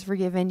Christ, has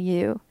forgiven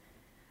you.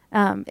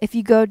 If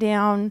you go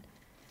down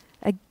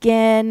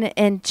again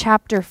in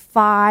chapter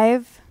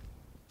 5,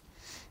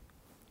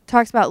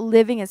 talks about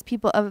living as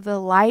people of the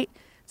light.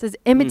 It says,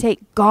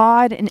 imitate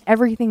God in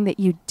everything that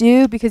you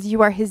do, because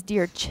you are his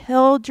dear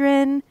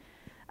children.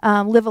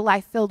 Live a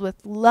life filled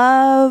with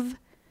love.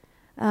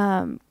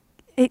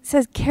 It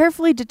says,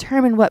 carefully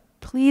determine what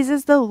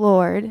pleases the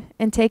Lord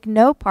and take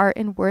no part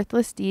in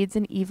worthless deeds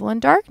and evil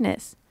and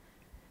darkness.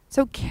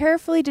 So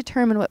carefully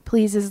determine what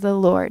pleases the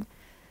Lord.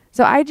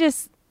 So I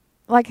just,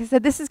 like I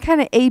said, this is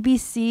kind of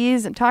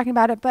ABCs. I'm talking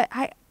about it, but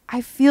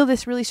I feel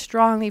this really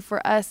strongly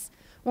for us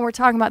when we're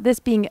talking about this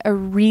being a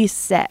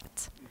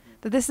reset.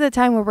 That this is a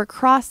time where we're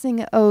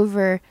crossing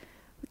over.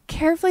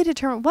 Carefully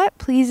determine what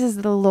pleases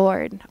the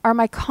Lord. Are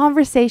my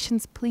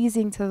conversations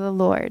pleasing to the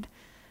Lord?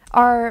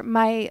 Are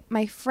my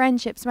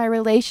friendships, my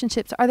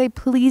relationships, are they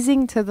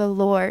pleasing to the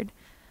Lord?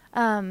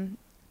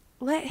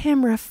 Let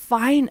him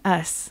refine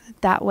us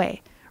that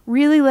way.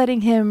 Really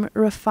letting him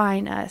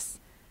refine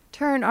us.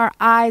 Turn our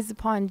eyes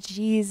upon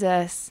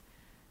Jesus,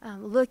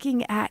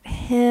 looking at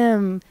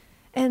him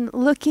and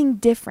looking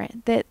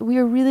different. That we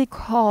are really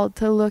called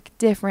to look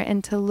different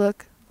and to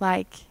look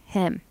like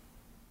him.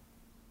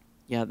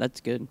 Yeah, that's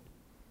good.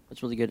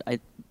 That's really good.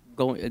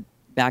 Going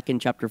back in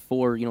chapter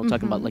 4,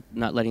 talking about like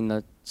not letting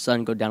the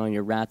sun go down on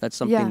your wrath. That's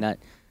something that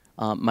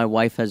my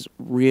wife has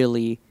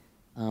really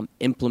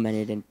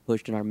implemented and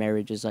pushed in our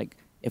marriage. Is like,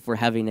 if we're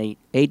having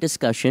a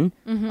discussion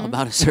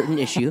about a certain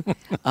issue,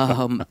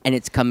 and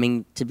it's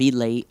coming to be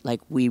late,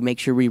 like we make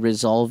sure we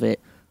resolve it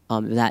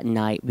that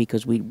night,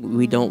 because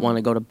we don't want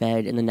to go to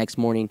bed in the next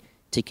morning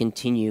to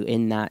continue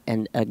in that,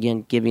 and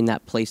again giving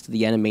that place to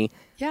the enemy.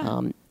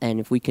 And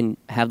if we can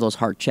have those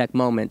heart check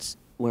moments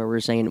where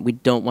we're saying we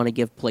don't want to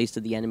give place to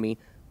the enemy,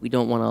 we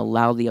don't want to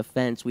allow the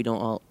offense, we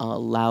don't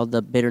allow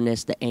the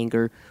bitterness, the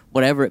anger,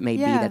 whatever it may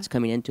be that's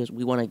coming into us.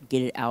 We want to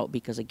get it out,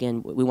 because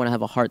again, we want to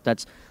have a heart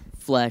that's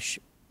flesh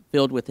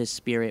filled with his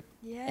Spirit,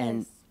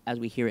 and as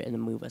we hear it, and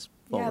then move us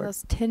forward. Yeah,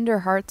 those tender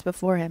hearts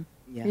before him.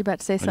 Are you about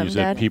to say something, you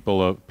said Dad?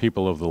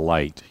 people of the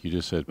light. You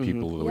just said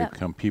people that we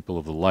become people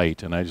of the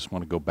light, and I just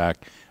want to go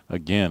back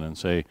again and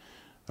say,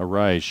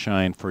 arise,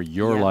 shine, for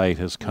your light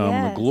has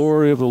come. The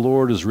glory of the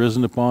Lord is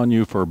risen upon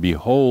you, for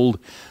behold,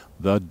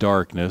 the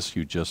darkness,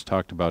 you just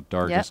talked about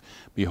darkness,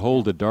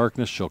 behold, the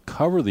darkness shall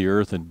cover the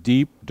earth, and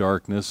deep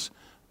darkness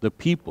the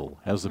people,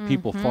 as the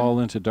people fall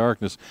into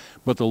darkness.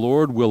 But the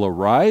Lord will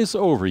arise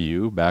over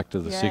you, back to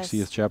the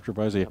 60th chapter of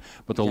Isaiah,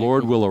 but the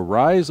Lord will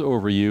arise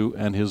over you,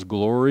 and his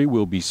glory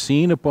will be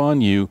seen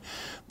upon you.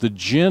 The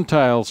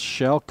Gentiles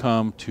shall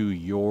come to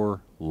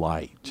your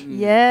light.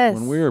 Yes.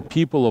 When we are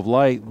people of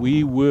light,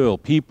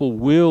 people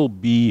will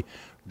be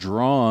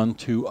drawn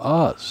to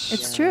us.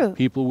 It's true.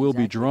 People will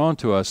be drawn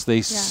to us.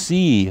 They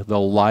see the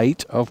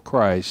light of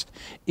Christ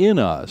in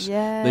us.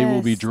 They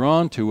will be Yes.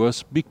 drawn to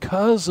us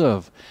because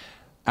of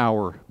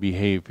our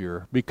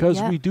behavior, because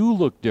Yep. we do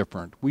look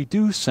different. We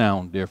do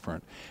sound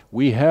different.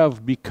 We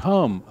have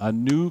become a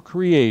new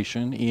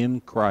creation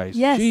in Christ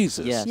Yes.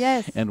 Jesus. Yes.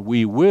 Yes. And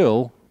we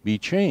will be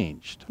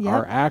changed. Yep.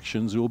 Our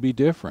actions will be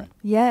different.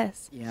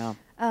 Yes. Yeah.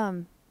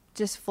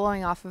 Just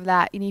flowing off of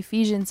that, in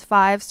Ephesians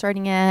 5,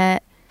 starting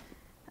at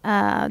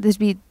this would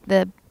be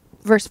the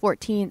verse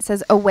 14, it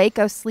says, "Awake,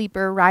 O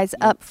sleeper, rise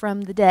up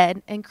from the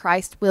dead, and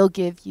Christ will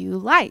give you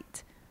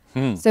light."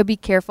 So be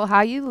careful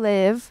how you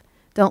live.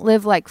 Don't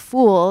live like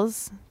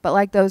fools, but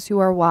like those who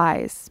are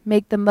wise.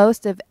 Make the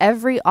most of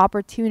every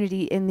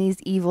opportunity in these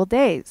evil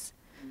days.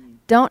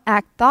 Don't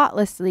act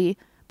thoughtlessly,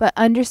 but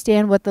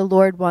understand what the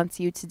Lord wants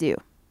you to do.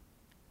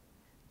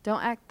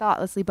 Don't act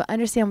thoughtlessly, but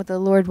understand what the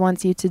Lord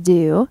wants you to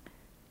do.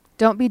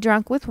 Don't be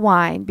drunk with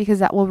wine, because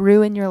that will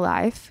ruin your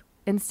life.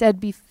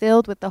 Instead, be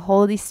filled with the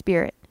Holy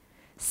Spirit,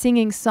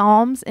 singing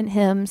psalms and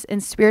hymns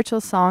and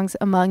spiritual songs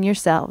among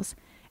yourselves,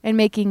 and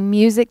making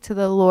music to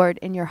the Lord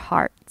in your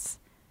hearts.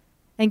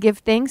 And give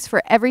thanks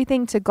for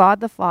everything to God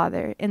the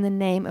Father in the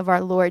name of our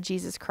Lord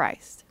Jesus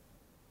Christ.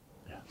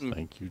 Yes,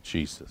 thank you,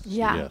 Jesus.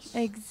 Yeah, Yes.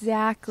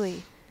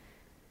 exactly.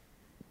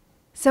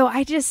 So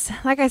I just,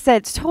 like I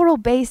said, it's total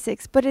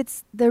basics, but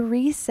it's the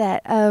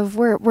reset of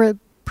we're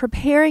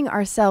preparing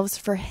ourselves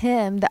for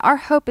Him, that our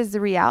hope is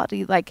the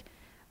reality, like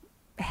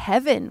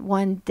heaven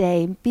one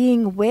day,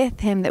 being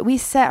with Him, that we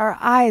set our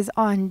eyes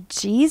on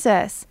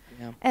Jesus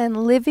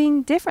and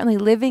living differently,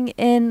 living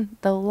in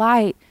the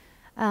light,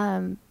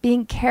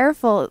 being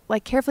careful,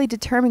 like carefully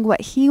determining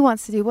what He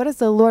wants to do. What does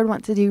the Lord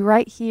want to do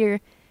right here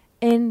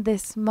in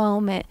this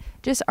moment?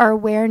 Just our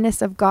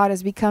awareness of God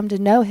as we come to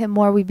know Him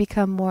more, we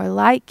become more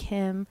like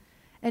Him,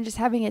 and just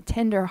having a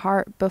tender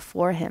heart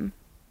before Him.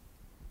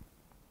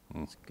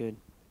 That's good.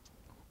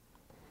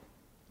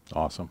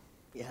 Awesome.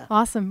 Yeah.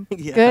 Awesome.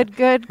 Yeah.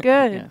 Good.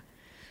 Yeah.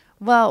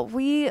 Well,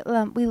 we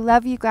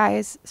love you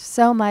guys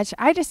so much.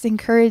 I just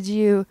encourage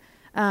you,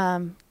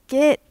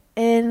 get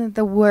in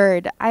the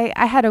Word.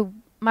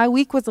 My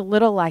week was a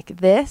little like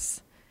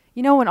this.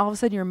 You know, when all of a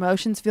sudden your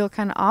emotions feel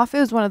kind of off. It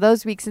was one of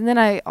those weeks, and then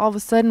I all of a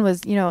sudden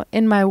was,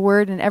 in my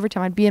Word, and every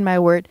time I'd be in my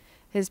Word,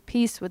 His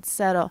peace would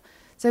settle.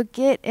 So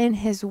get in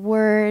His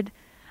Word.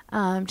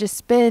 Just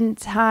spend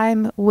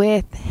time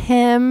with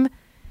Him,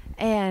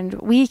 and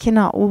we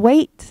cannot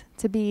wait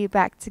to be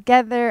back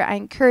together. I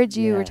encourage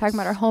you. We're talking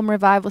about our home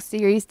revival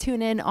series.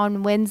 Tune in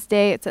on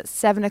Wednesday. It's at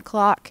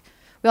 7:00.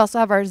 We also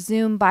have our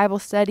Zoom Bible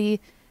study.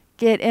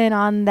 Get in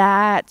on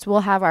that.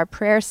 We'll have our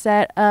prayer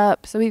set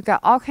up. So we've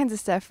got all kinds of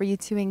stuff for you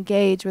to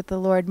engage with the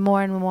Lord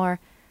more and more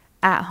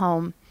at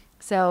home.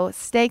 So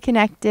stay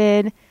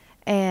connected,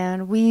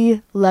 and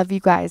we love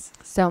you guys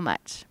so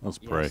much. Let's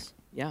pray. Yes.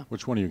 Yeah.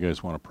 Which one of you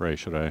guys want to pray?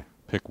 Should I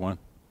pick one?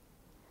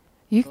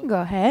 You can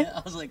go ahead.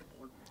 I was like,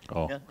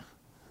 Oh, Yeah.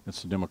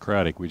 it's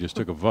democratic. We just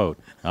took a vote.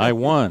 I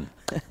won.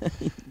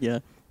 yeah.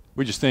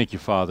 We just thank you,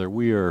 Father.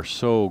 We are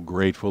so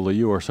grateful that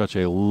you are such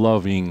a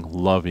loving,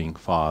 loving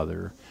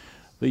Father,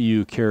 that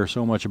you care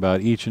so much about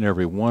each and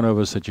every one of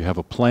us, that you have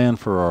a plan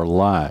for our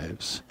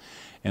lives,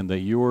 and that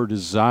your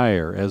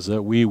desire is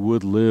that we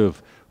would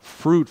live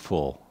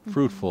fruitful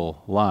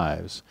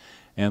lives,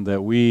 and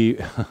that we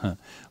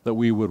that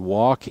we would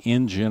walk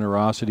in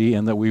generosity,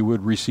 and that we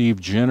would receive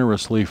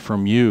generously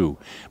from you,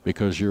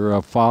 because you're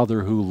a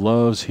Father who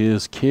loves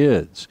His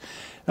kids.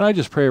 And I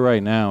just pray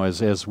right now,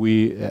 as you,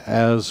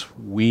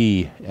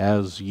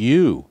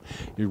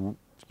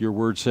 your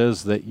word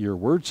says that your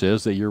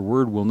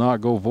word will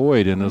not go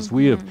void. And as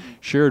we have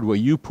shared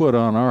what you put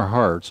on our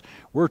hearts,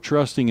 we're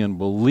trusting and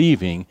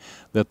believing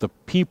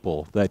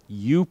that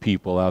you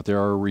people out there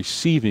are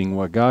receiving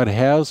what God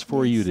has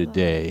for you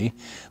today,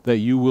 that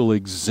you will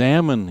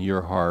examine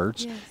your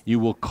hearts, you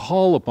will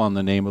call upon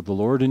the name of the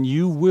Lord, and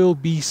you will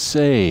be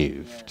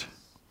saved.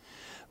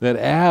 That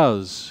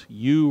as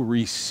you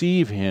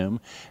receive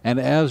Him, and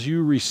as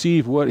you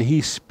receive what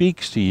He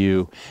speaks to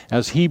you,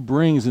 as He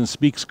brings and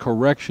speaks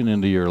correction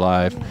into your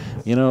life,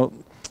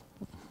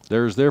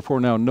 there's therefore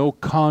now no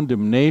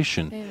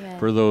condemnation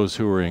for those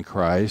who are in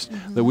Christ,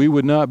 that we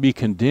would not be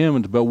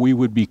condemned, but we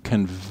would be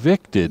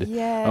convicted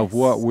of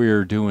what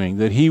we're doing,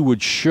 that He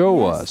would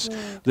show us,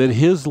 that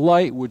His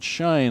light would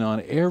shine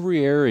on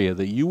every area,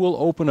 that you will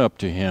open up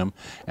to Him.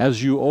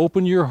 As you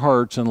open your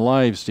hearts and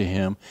lives to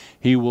Him,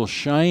 He will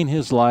shine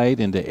His light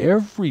into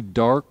every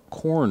dark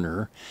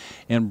corner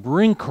and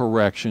bring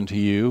correction to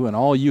you, and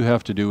all you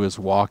have to do is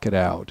walk it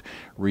out.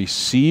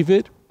 Receive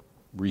it,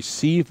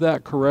 receive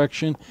that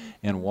correction,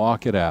 and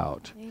walk it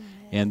out.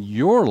 And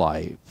your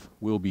life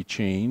will be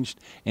changed,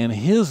 and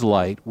His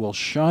light will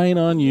shine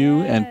on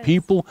you, and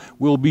people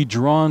will be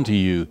drawn to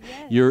you.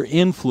 Your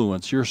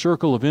influence, your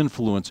circle of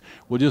influence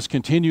will just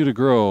continue to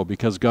grow,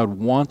 because God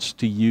wants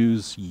to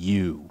use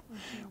you.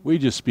 We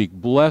just speak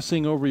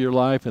blessing over your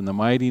life in the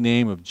mighty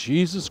name of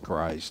Jesus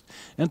Christ.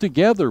 And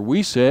together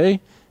we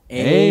say,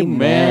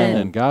 Amen.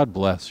 And God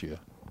bless you.